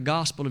heard about the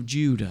Gospel of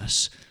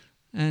Judas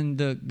and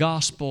the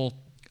Gospel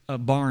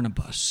of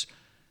Barnabas.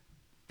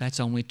 That's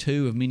only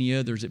two of many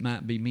others that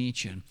might be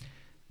mentioned.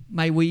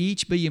 May we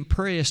each be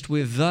impressed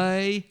with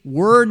they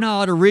were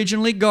not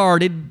originally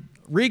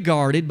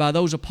regarded by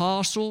those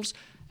apostles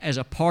as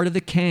a part of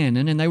the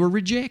canon, and they were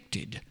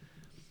rejected.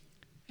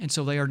 And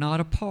so they are not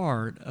a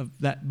part of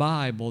that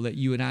Bible that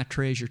you and I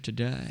treasure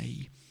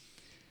today.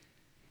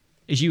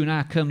 As you and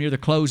I come near the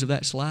close of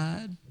that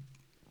slide,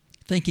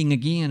 thinking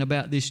again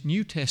about this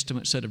New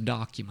Testament set of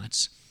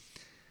documents,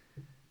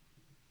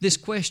 this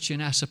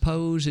question, I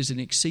suppose, is an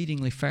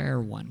exceedingly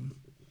fair one.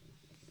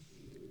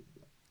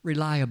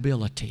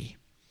 Reliability.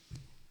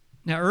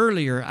 Now,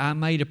 earlier I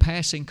made a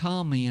passing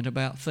comment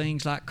about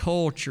things like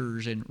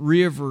cultures and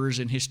rivers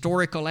and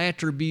historical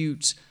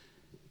attributes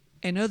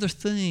and other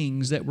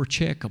things that were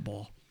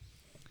checkable.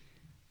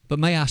 But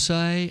may I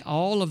say,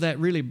 all of that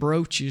really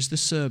broaches the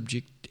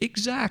subject.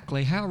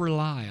 Exactly how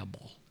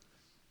reliable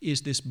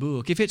is this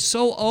book? If it's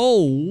so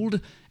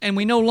old and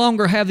we no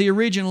longer have the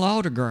original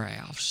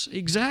autographs,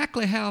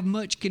 exactly how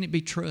much can it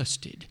be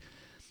trusted?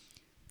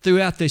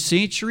 Throughout the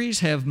centuries,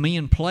 have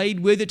men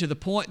played with it to the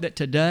point that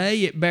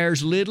today it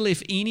bears little,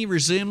 if any,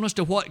 resemblance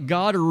to what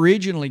God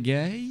originally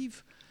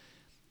gave?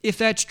 If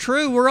that's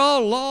true, we're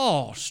all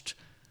lost.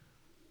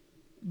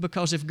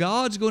 Because if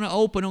God's going to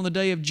open on the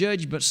day of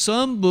judgment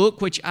some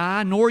book which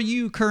I nor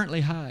you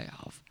currently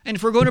have, and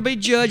if we're going to be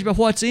judged by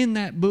what's in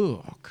that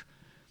book,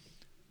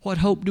 what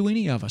hope do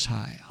any of us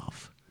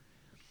have?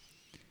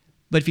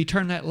 But if you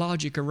turn that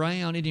logic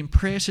around, it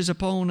impresses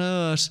upon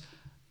us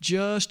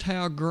just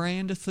how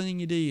grand a thing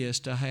it is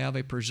to have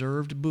a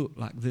preserved book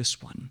like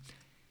this one.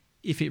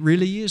 If it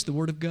really is the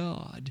Word of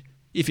God,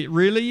 if it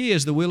really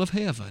is the will of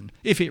heaven,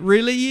 if it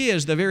really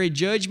is the very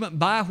judgment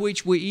by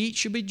which we each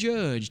should be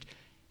judged,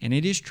 and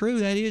it is true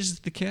that is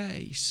the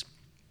case,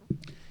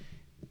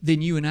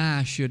 then you and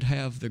I should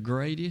have the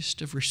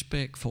greatest of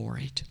respect for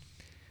it.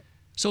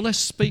 So let's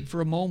speak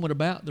for a moment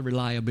about the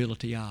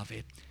reliability of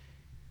it.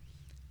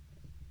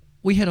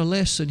 We had a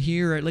lesson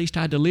here, or at least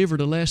I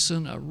delivered a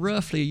lesson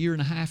roughly a year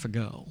and a half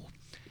ago.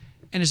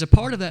 And as a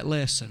part of that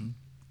lesson,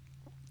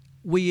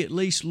 we at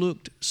least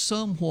looked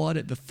somewhat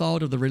at the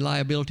thought of the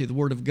reliability of the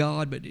Word of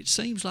God, but it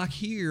seems like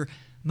here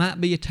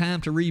might be a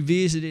time to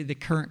revisit it in the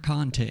current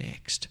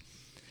context.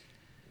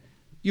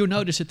 You'll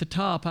notice at the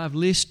top I've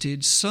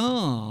listed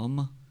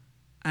some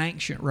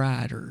ancient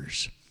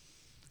writers.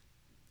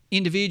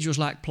 Individuals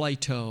like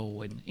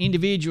Plato and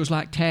individuals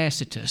like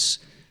Tacitus,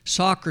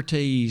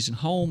 Socrates and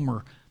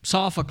Homer,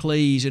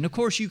 Sophocles, and of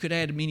course you could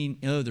add many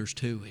others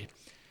to it.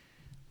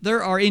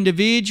 There are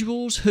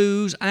individuals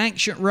whose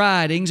ancient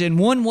writings in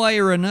one way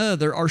or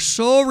another are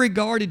so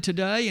regarded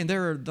today, and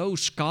there are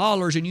those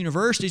scholars in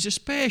universities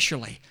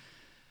especially,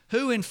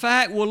 who in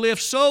fact will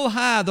lift so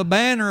high the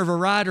banner of a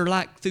writer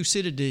like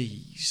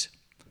Thucydides,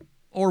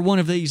 or one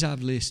of these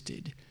I've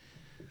listed.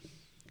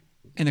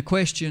 And the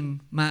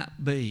question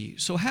might be,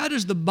 so how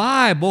does the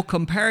Bible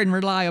compare in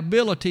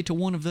reliability to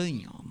one of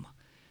them?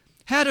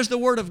 How does the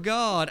Word of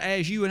God,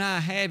 as you and I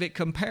have it,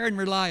 compare in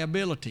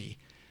reliability?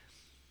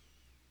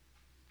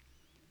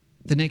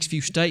 The next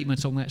few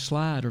statements on that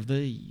slide are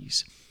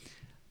these.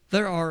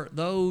 There are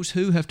those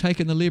who have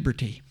taken the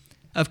liberty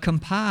of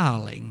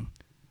compiling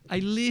a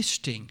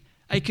listing,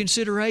 a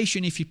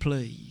consideration, if you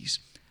please,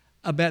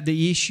 about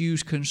the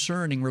issues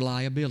concerning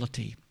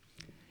reliability.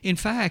 In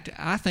fact,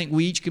 I think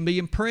we each can be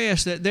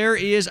impressed that there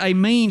is a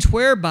means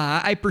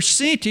whereby a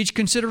percentage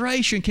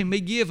consideration can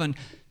be given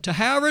to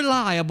how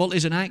reliable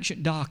is an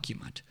ancient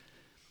document.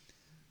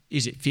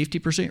 Is it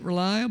 50%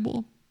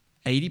 reliable?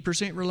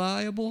 80%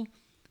 reliable?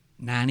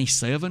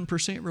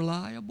 97%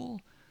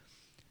 reliable?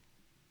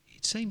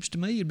 It seems to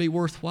me it'd be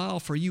worthwhile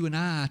for you and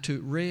I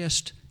to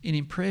rest in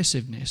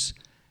impressiveness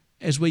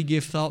as we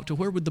give thought to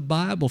where would the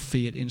Bible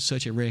fit in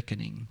such a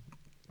reckoning.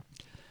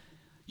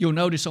 You'll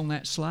notice on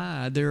that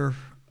slide there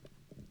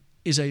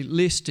is a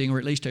listing, or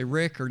at least a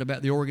record,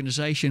 about the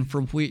organization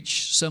from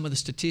which some of the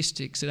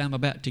statistics that I'm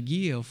about to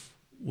give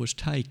was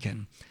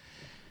taken.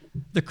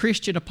 The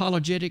Christian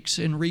Apologetics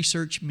and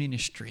Research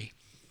Ministry.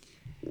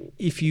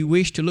 If you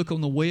wish to look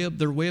on the web,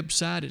 their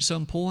website at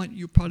some point,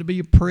 you'll probably be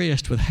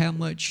impressed with how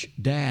much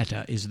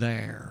data is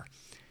there.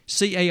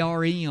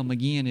 CARM,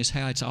 again, is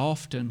how it's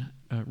often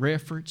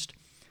referenced.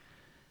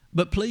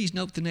 But please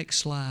note the next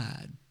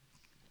slide.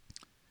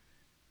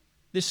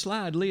 This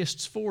slide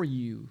lists for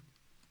you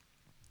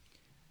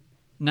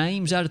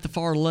names out at the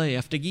far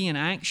left, again,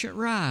 ancient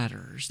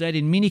writers that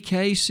in many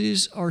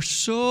cases are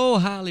so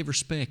highly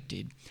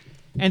respected.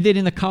 And then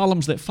in the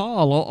columns that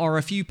follow are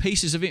a few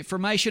pieces of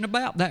information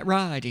about that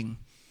writing.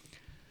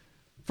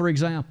 For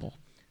example,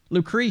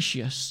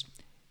 Lucretius,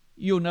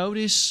 you'll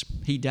notice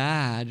he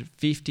died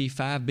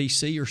 55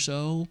 BC or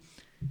so.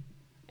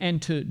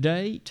 And to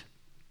date,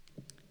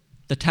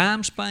 the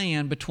time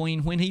span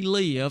between when he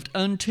lived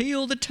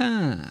until the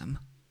time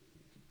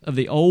of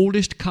the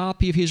oldest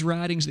copy of his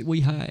writings that we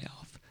have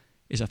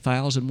is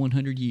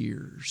 1,100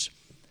 years.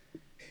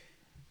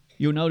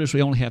 You'll notice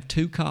we only have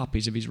 2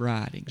 copies of his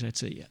writings.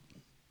 That's it.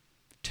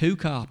 2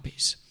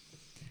 copies.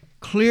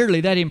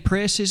 Clearly that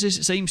impresses us,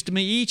 it seems to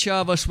me, each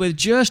of us with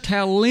just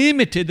how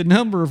limited the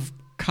number of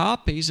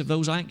copies of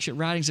those ancient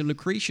writings of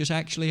Lucretius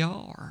actually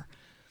are.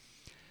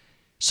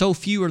 So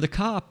few are the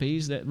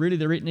copies that really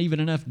there isn't even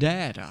enough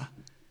data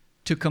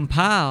to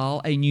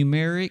compile a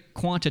numeric,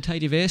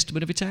 quantitative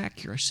estimate of its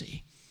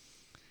accuracy.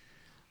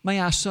 May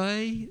I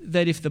say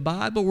that if the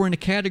Bible were in a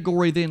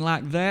category then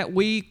like that,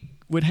 we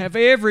would have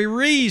every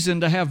reason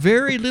to have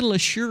very little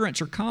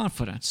assurance or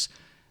confidence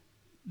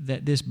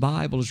that this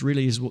Bible is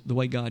really the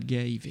way God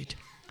gave it.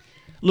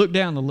 Look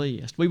down the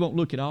list. We won't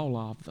look at all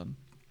of them.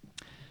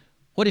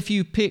 What if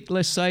you pick,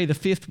 let's say, the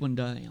 5th one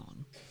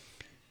down?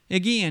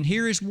 Again,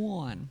 here is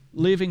one,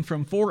 living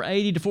from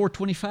 480 to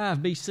 425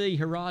 BC,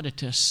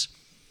 Herodotus.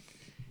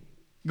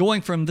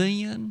 Going from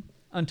then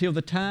until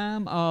the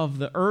time of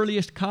the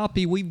earliest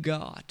copy we've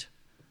got,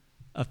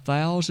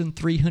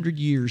 1,300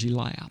 years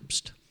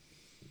elapsed.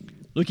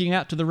 Looking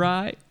out to the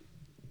right,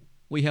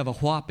 we have a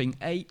whopping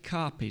 8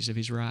 copies of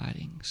his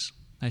writings.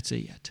 That's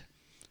it.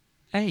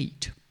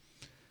 8.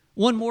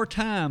 One more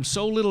time,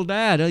 so little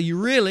data, you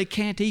really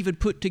can't even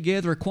put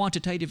together a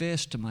quantitative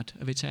estimate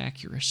of its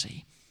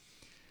accuracy.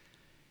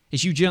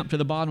 As you jump to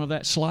the bottom of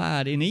that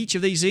slide, in each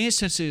of these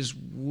instances,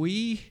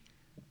 we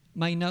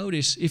may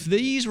notice if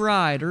these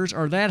writers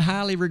are that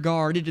highly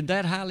regarded and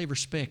that highly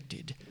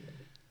respected,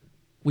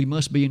 we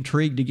must be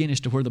intrigued again as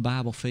to where the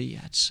Bible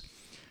fits.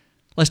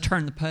 Let's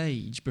turn the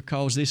page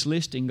because this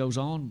listing goes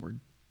onward.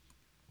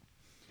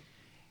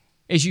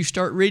 As you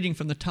start reading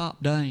from the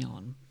top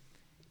down,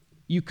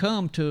 you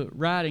come to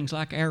writings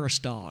like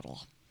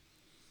Aristotle.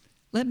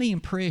 Let me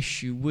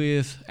impress you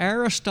with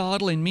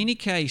Aristotle. In many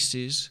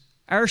cases,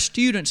 our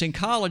students in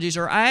colleges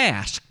are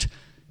asked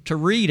to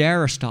read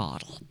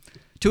Aristotle,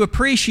 to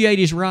appreciate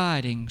his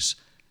writings,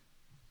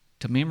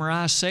 to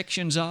memorize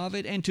sections of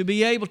it, and to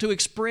be able to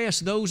express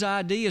those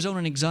ideas on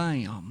an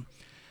exam.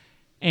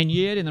 And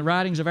yet, in the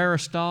writings of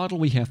Aristotle,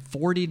 we have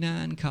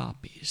 49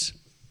 copies.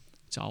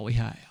 That's all we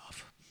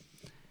have.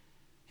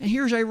 And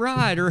here's a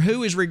writer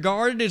who is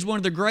regarded as one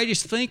of the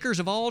greatest thinkers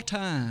of all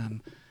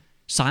time.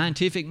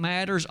 Scientific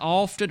matters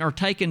often are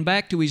taken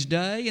back to his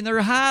day, and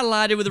they're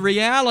highlighted with the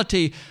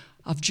reality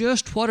of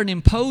just what an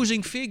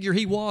imposing figure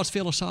he was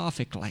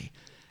philosophically.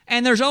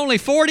 And there's only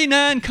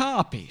 49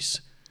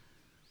 copies.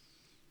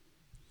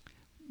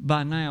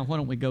 By now, why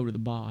don't we go to the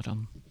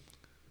bottom?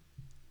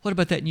 What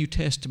about that New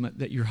Testament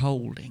that you're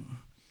holding?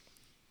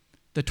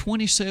 The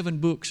 27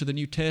 books of the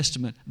New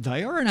Testament,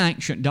 they are an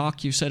ancient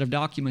set of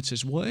documents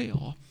as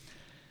well,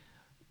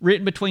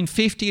 written between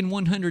 50 and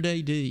 100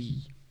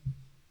 A.D.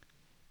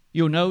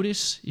 You'll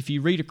notice, if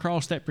you read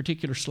across that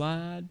particular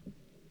slide,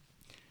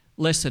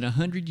 less than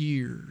 100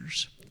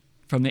 years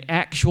from the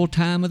actual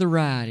time of the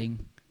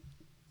writing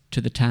to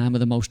the time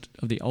of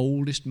the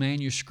oldest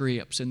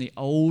manuscripts and the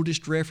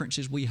oldest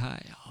references we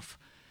have.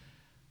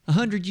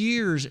 100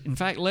 years, in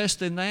fact, less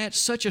than that,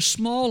 such a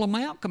small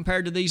amount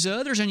compared to these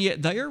others, and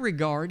yet they are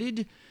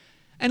regarded.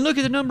 And look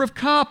at the number of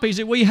copies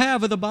that we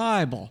have of the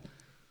Bible.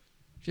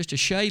 Just a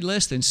shade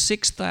less than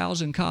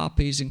 6,000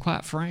 copies, and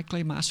quite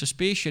frankly, my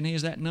suspicion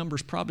is that number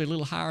is probably a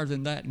little higher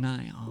than that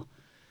now.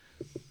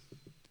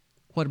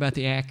 What about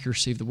the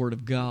accuracy of the Word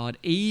of God,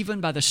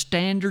 even by the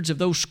standards of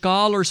those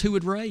scholars who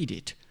would rate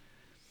it?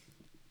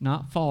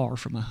 Not far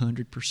from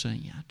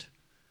 100%.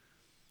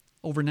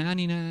 Over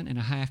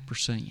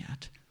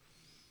 99.5%.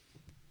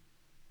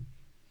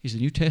 Is the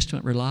New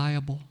Testament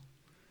reliable?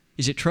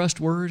 Is it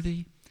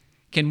trustworthy?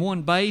 Can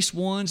one base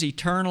one's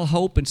eternal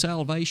hope and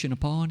salvation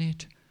upon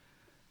it?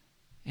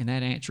 And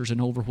that answer is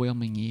an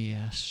overwhelming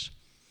yes.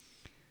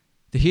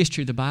 The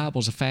history of the Bible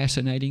is a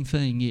fascinating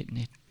thing, isn't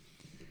it?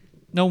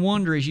 No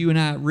wonder as you and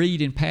I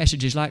read in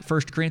passages like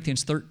 1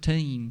 Corinthians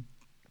 13,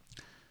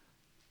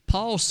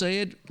 Paul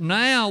said,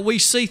 "Now we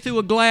see through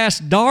a glass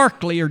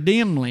darkly or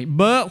dimly,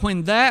 but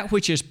when that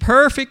which is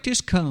perfect is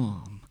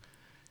come,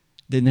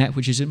 then that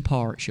which is in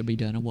part shall be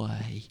done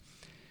away."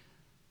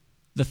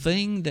 The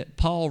thing that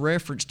Paul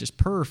referenced as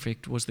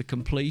perfect was the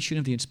completion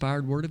of the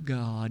inspired Word of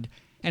God.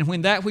 And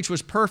when that which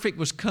was perfect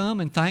was come,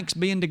 and thanks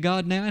be unto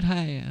God now it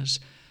has,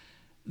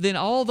 then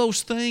all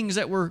those things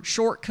that were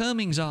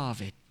shortcomings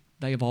of it,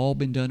 they have all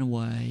been done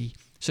away,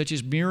 such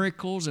as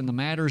miracles and the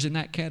matters in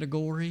that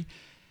category.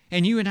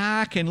 And you and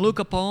I can look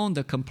upon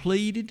the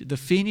completed, the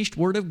finished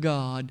Word of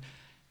God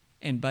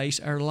and base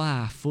our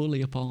life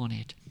fully upon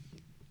it,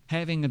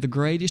 having the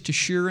greatest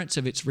assurance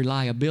of its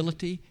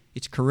reliability,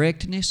 its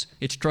correctness,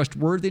 its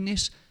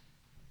trustworthiness.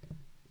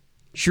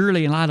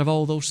 Surely, in light of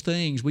all those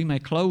things, we may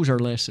close our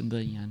lesson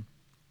then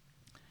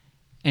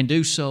and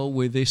do so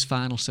with this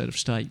final set of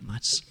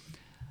statements.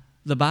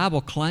 The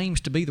Bible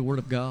claims to be the Word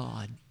of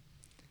God.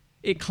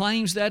 It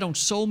claims that on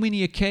so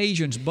many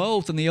occasions,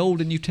 both in the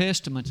Old and New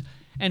Testaments.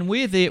 And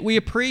with it, we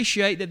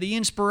appreciate that the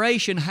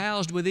inspiration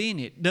housed within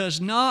it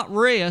does not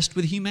rest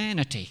with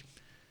humanity.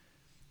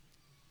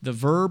 The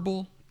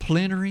verbal,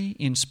 plenary,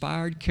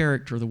 inspired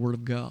character of the Word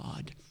of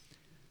God.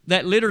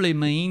 That literally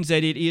means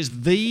that it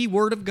is the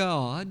Word of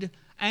God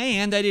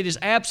and that it is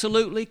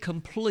absolutely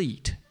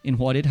complete in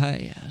what it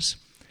has.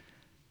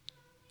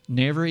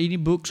 Never any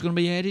book's going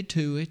to be added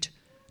to it.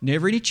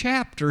 Never any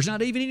chapters,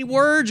 not even any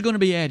words going to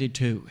be added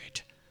to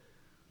it.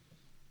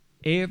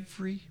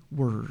 Every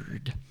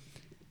word.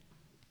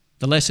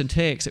 The lesson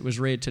text that was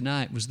read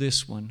tonight was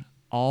this one.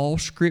 All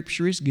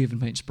Scripture is given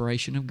by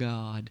inspiration of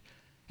God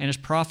and is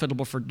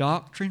profitable for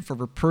doctrine, for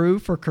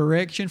reproof, for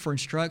correction, for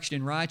instruction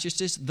in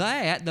righteousness,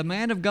 that the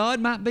man of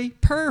God might be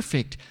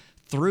perfect,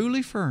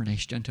 thoroughly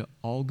furnished unto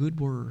all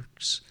good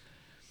works.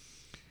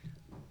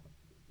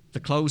 The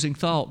closing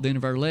thought then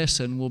of our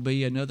lesson will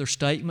be another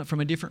statement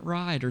from a different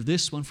writer,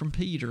 this one from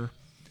Peter.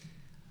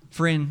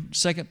 For in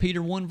 2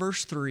 Peter 1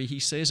 verse 3, he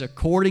says,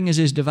 according as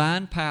his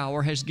divine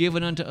power has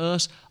given unto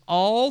us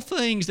all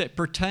things that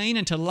pertain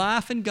unto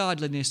life and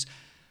godliness,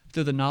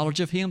 through the knowledge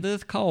of him that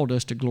hath called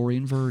us to glory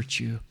and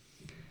virtue.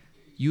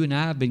 You and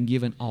I have been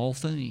given all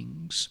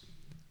things.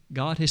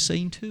 God has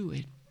seen to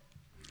it.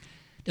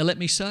 Now let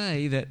me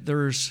say that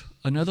there's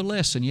another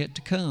lesson yet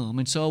to come,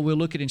 and so we'll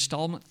look at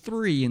installment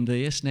 3 in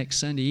this next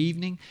Sunday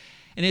evening.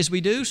 And as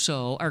we do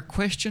so, our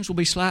questions will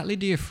be slightly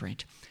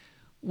different.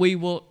 We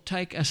will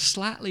take a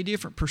slightly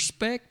different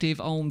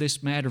perspective on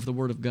this matter of the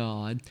Word of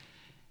God,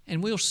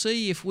 and we'll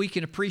see if we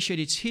can appreciate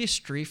its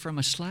history from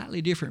a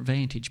slightly different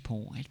vantage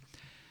point.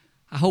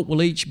 I hope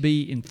we'll each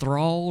be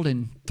enthralled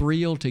and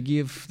thrilled to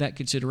give that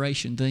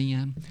consideration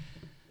then.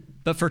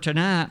 But for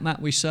tonight,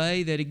 might we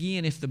say that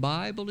again, if the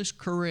Bible is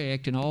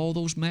correct in all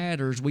those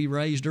matters we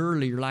raised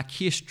earlier, like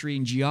history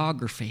and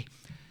geography,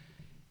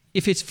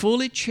 if it's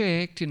fully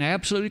checked and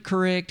absolutely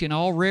correct in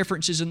all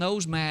references in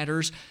those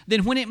matters,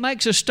 then when it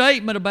makes a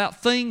statement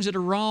about things that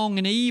are wrong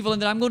and evil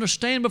and that I'm going to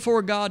stand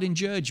before God in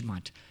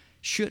judgment,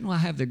 shouldn't I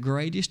have the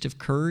greatest of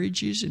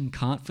courages and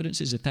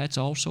confidences that that's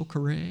also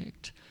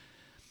correct?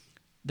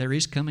 There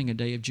is coming a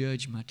day of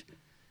judgment.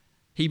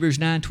 Hebrews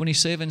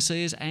 9:27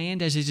 says,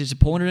 and as it is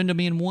appointed unto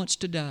men once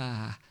to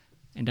die,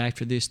 and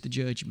after this the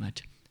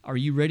judgment. Are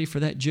you ready for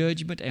that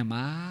judgment? Am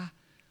I?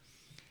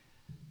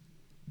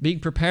 Being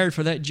prepared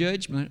for that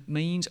judgment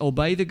means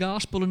obey the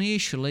gospel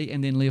initially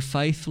and then live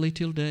faithfully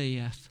till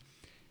death.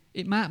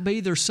 It might be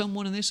there's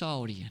someone in this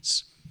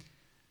audience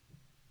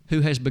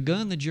who has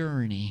begun the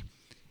journey.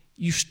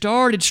 You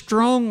started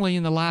strongly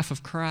in the life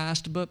of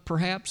Christ, but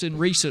perhaps in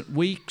recent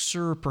weeks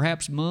or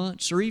perhaps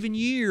months or even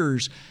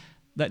years,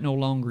 that no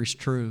longer is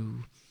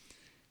true.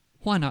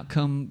 Why not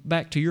come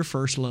back to your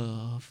first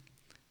love?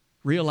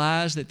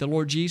 Realize that the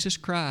Lord Jesus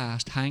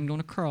Christ hanged on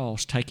a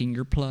cross taking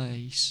your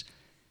place.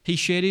 He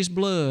shed His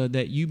blood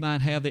that you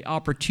might have the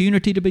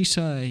opportunity to be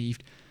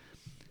saved.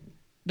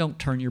 Don't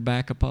turn your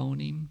back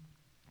upon Him.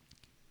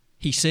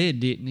 He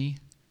said, didn't He?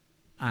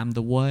 I'm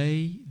the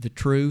way, the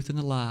truth, and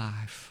the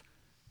life.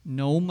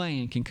 No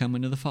man can come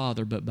into the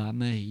Father but by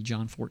me,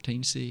 John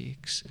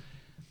 14:6.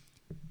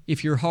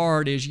 If your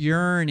heart is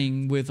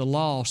yearning with the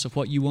loss of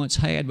what you once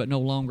had but no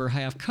longer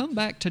have, come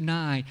back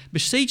tonight.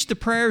 Beseech the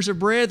prayers of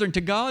brethren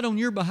to God on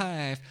your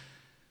behalf.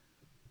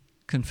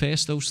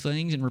 Confess those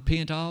things and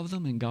repent of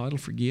them, and God will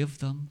forgive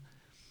them.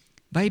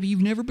 Baby,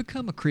 you've never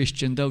become a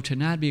Christian, though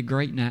tonight would be a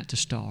great night to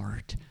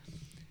start.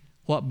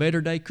 What better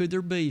day could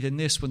there be than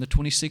this one, the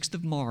 26th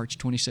of March,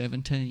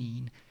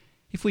 2017?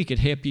 If we could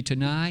help you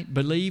tonight,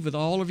 believe with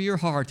all of your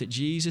heart that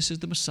Jesus is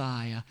the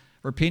Messiah.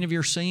 Repent of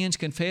your sins,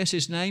 confess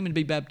His name, and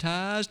be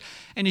baptized.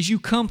 And as you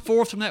come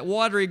forth from that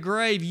watery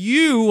grave,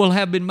 you will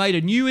have been made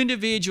a new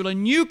individual, a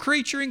new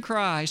creature in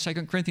Christ,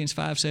 2 Corinthians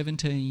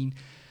 5:17.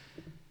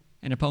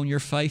 And upon your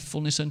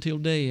faithfulness until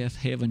death,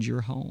 heaven's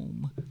your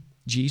home.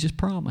 Jesus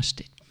promised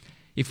it.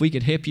 If we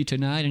could help you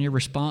tonight in your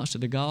response to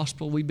the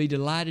gospel, we'd be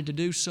delighted to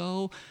do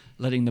so,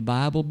 letting the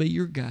Bible be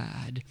your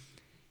guide.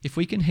 If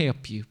we can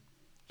help you,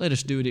 let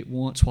us do it at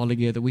once while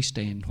together we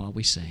stand while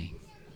we sing.